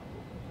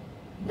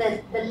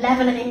the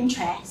level of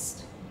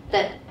interest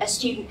that a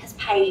student has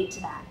paid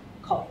to that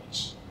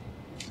college.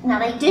 Now,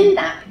 they do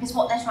that because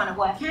what they're trying to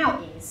work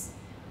out is,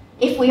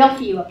 if we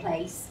offer you a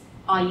place,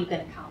 are you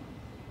going to come?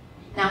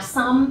 Now,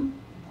 some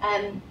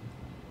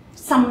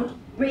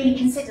really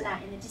consider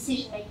that in the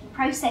decision-making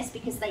process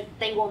because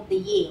they want the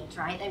yield,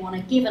 right? They want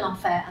to give an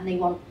offer and they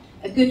want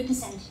a good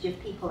percentage of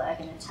people that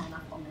are going to turn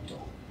up on the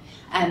door.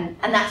 And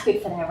that's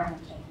good for their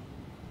ranking.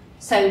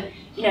 So,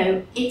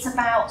 it's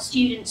about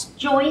students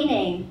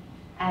joining,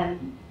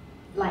 I'm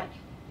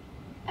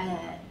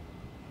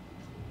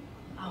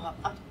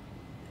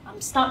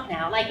stuck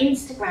now, like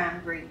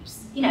Instagram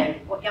groups,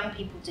 what young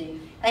people do.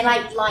 They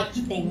like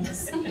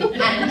things and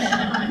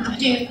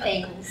do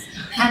things.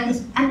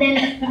 And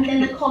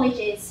then the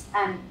colleges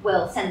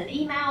will send them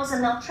emails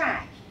and they'll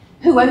track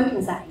who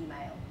opens that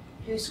email,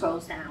 who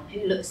scrolls down,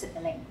 who looks at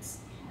the links.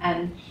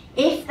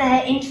 If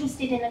they're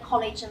interested in a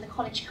college and the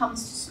college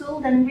comes to school,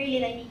 then really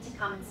they need to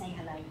come and say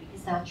hello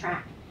because they'll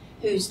track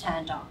who's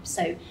turned up.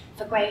 So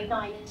for grade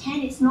 9 and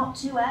 10, it's not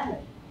too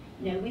early.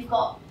 We've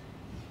got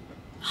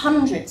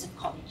hundreds of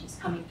colleges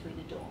coming through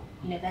the door.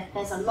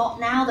 There's a lot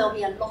now, there'll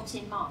be a lot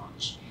in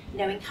March.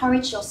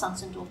 Encourage your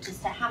sons and daughters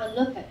to have a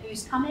look at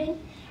who's coming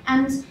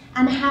and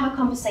have a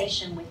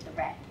conversation with the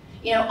rep.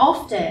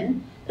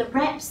 Often the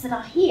reps that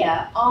are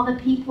here are the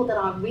people that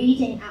are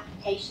reading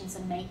applications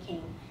and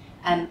making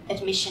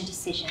admission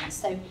decisions.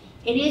 So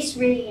it is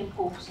really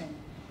important.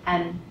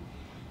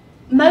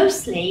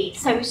 Mostly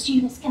so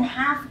students can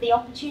have the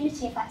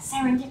opportunity of that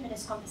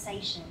serendipitous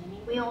conversation. I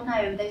mean, we all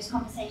know those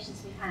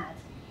conversations we've had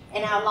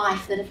in our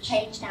life that have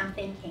changed our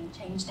thinking,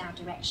 changed our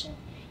direction.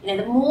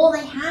 The more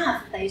they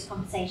have those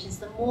conversations,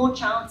 the more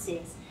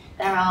chances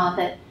there are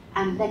that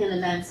they're going to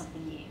learn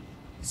something new.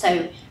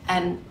 So,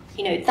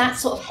 that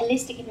sort of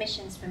holistic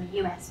admissions from a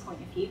US point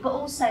of view, but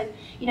also,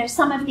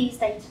 some of these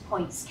data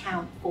points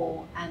count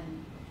for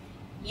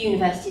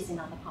universities in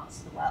other parts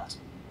of the world.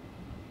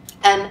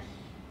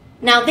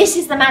 Now, this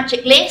is the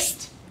magic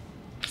list.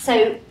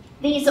 So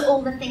these are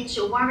all the things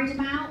you're worried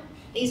about.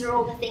 These are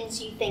all the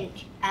things you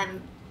think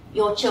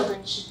your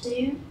children should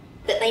do,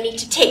 that they need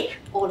to tick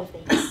all of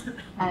these.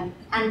 And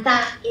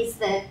that is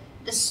the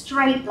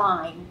straight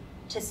line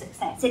to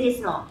success. It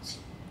is not.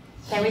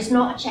 There is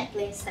not a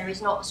checklist. There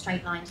is not a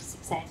straight line to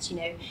success,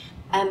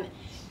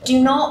 Do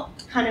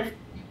not kind of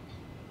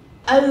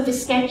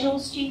overschedule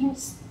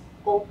students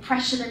or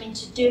pressure them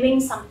into doing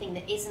something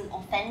that isn't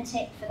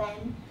authentic for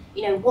them.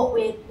 What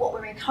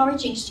we're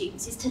encouraging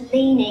students is to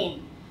lean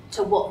in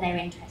to what they're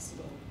interested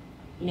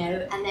in,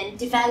 and then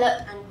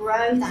develop and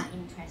grow that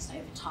interest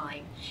over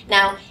time.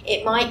 Now,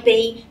 it might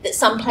be that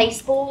some play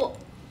sport,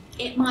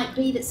 it might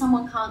be that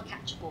someone can't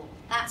catch a ball.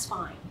 That's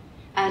fine.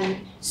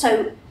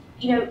 So,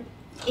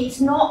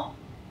 it's not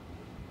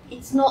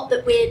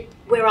that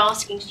we're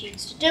asking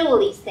students to do all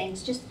these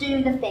things. Just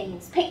do the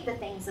things, pick the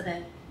things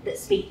that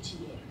speak to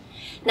you.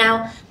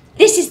 Now,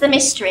 this is the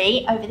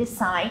mystery over this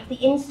side, the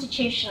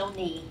institutional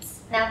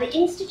needs. Now, the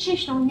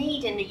institutional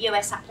need in the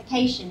US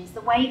application is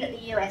the way that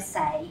the US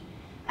say,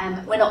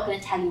 we're not going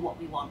to tell you what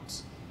we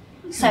want.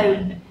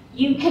 So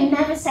you can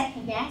never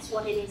second guess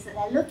what it is that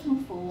they're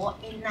looking for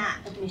in that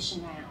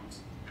admission round,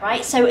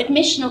 right? So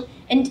admissional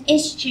and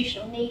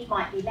institutional need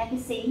might be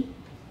legacy,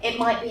 it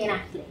might be an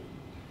athlete,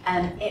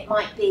 it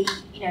might be,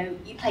 you know,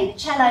 you play the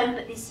cello,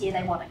 but this year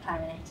they want a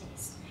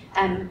clarinetist.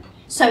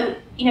 So,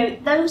 you know,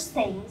 those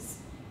things,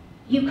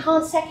 you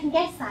can't second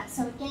guess that.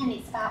 So again,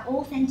 it's about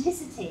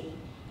authenticity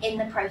in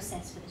the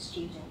process for the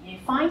student, you know,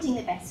 finding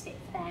the best fit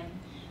for them,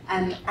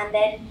 and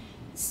then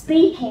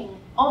speaking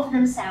of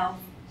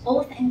themselves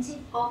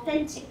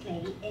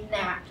authentically in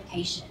their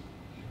application,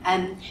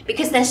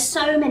 because there's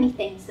so many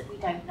things that we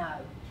don't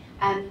know.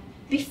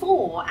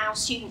 Before, our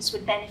students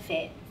would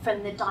benefit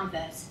from the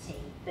diversity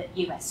that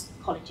US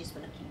colleges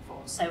were looking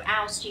for. So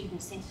our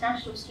students,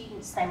 international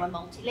students, they were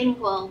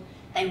multilingual,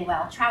 they were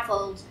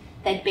well-travelled,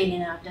 they'd been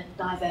in a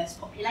diverse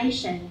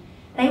population,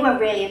 they were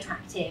really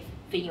attractive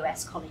for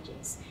US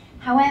colleges.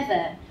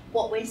 However,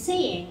 what we're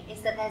seeing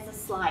is that there's a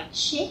slight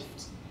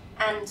shift,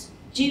 and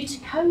due to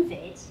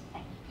COVID,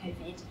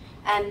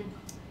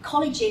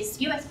 colleges,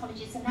 US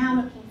colleges are now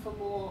looking for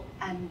more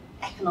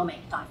economic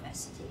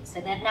diversity.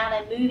 So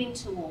they're moving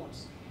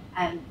towards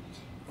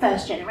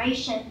first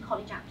generation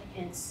college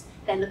applicants.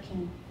 They're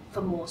looking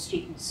for more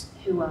students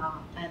who are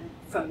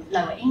from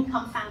lower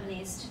income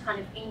families to kind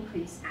of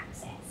increase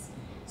access.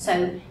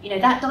 So, you know,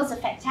 that does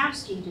affect our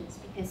students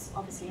because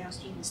obviously our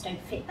students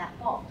don't fit that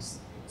box.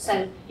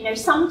 So, you know,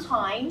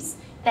 sometimes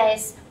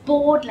there's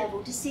board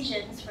level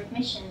decisions for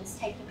admissions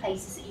taking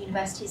places at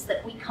universities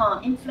that we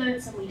can't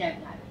influence and we don't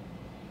know.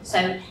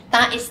 So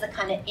that is the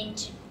kind of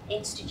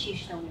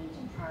institutional need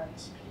and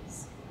priority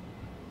piece.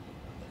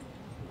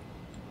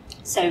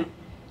 So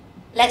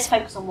let's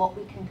focus on what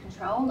we can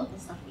control, not the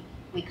stuff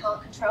we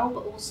can't control,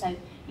 but also,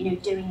 you know,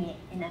 doing it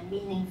in a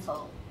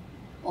meaningful,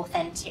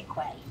 authentic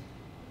way.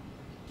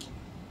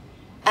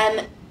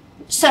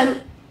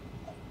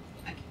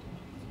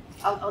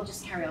 I'll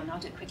just carry on, I'll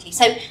do it quickly.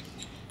 So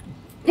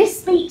this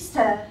speaks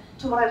to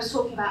what I was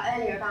talking about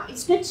earlier about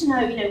it's good to know,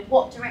 you know,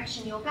 what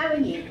direction you're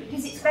going in,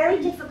 because it's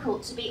very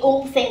difficult to be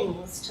all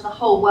things to the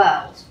whole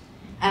world,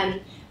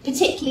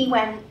 particularly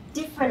when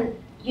different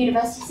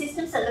university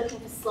systems are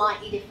looking for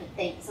slightly different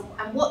things.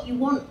 And what you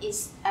want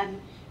is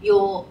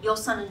your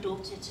son and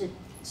daughter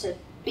to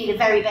be the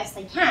very best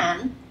they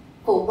can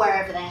for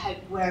wherever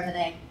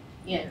they're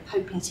you know,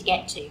 hoping to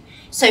get to.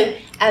 So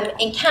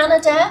in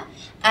Canada,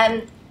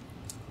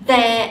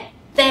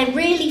 they're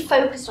really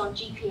focused on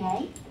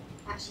GPA.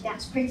 Actually,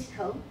 that's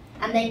critical,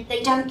 and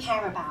they don't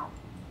care about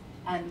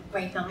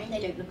grade 9. They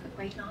don't look at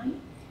grade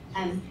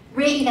 9.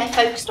 Really, they're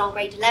focused on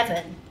grade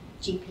 11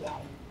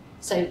 GPA.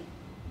 So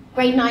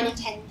grade 9 and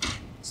 10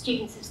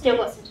 students have still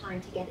got some time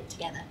to get it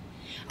together.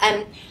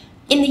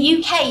 In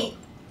the UK,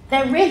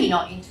 they're really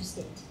not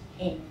interested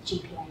in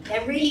GPA.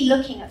 They're really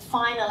looking at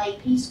final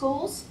AP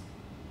scores,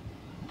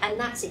 and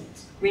that's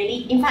it,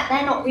 really. In fact,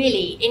 they're not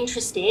really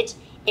interested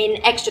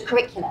in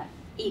extracurricular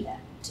either,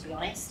 to be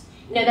honest.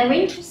 You know, they're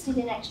interested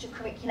in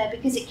extracurricular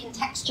because it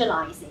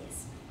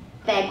contextualises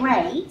their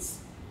grades,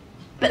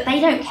 but they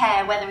don't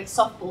care whether it's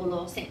softball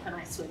or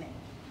synchronised swimming,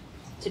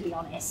 to be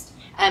honest.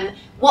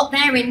 What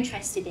they're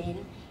interested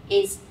in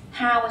is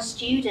how a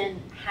student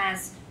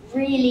has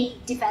really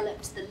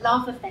developed the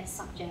love of their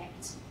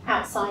subject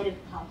outside of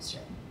the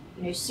classroom,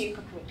 you know,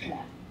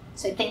 supercurricular.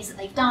 So things that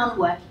they've done,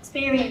 work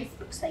experience,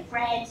 books they've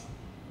read,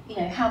 you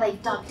know, how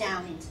they've dug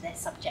down into their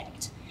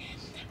subject.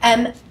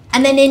 And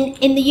then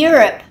in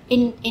Europe,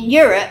 it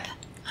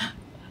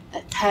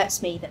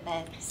hurts me that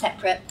they're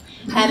separate.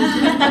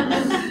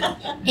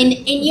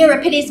 In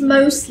Europe, it is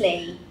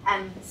mostly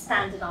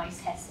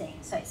standardised testing,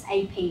 so it's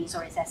APs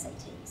or it's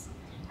SATs.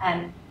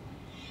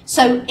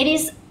 So it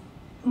is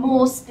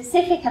more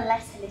specific and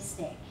less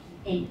holistic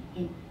in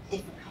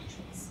different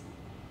countries.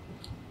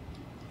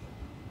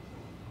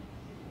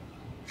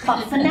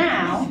 But for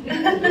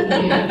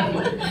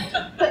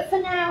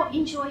now,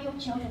 enjoy your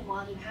children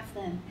while you have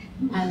them.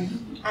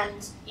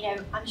 And you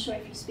know, I'm sure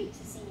if you speak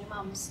to senior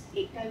mums,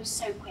 it goes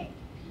so quick.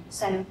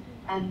 So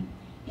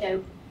you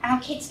know,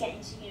 our kids get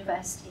into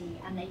university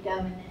and they go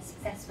and they're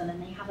successful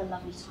and they have a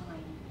lovely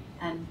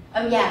time.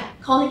 Oh yeah,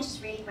 college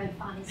is really great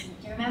fun, isn't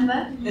it? Do you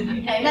remember?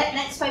 You know,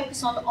 let's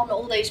focus on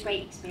all those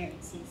great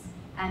experiences.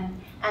 And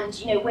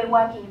you know, we're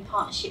working in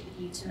partnership with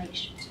you to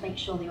make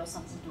sure that your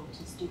sons and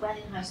daughters do well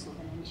in high school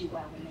and then do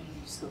well when they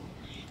leave school.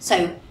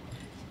 So,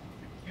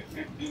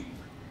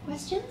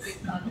 questions?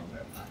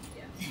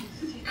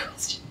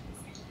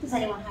 Does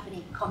anyone have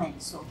any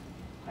comments or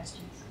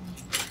questions?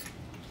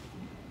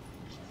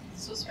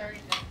 This was very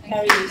good.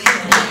 Very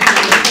useful.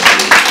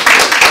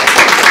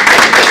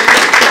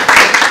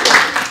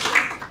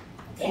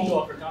 Thank you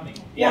all for coming.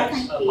 Yeah, Yeah,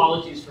 thank you.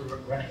 apologies for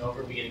running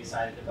over. We get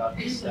excited about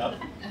this stuff.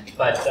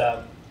 But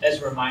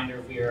as a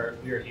reminder, we are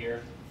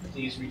here.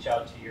 Please reach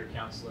out to your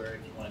counselor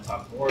if you want to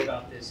talk more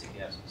about this, if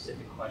you have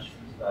specific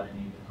questions about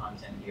any of the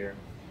content here.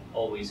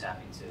 Always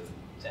happy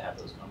to have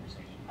those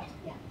conversations.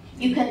 Yeah.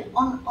 You can,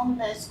 on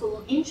the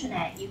school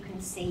intranet, you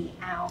can see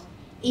our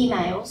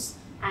emails,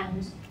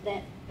 and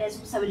there's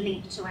also a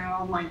link to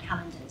our online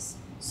calendars.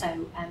 So,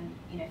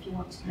 you know, if you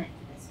want to connect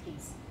with us,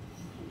 please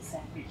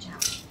reach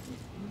out.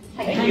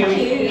 Thank you.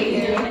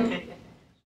 Thank you.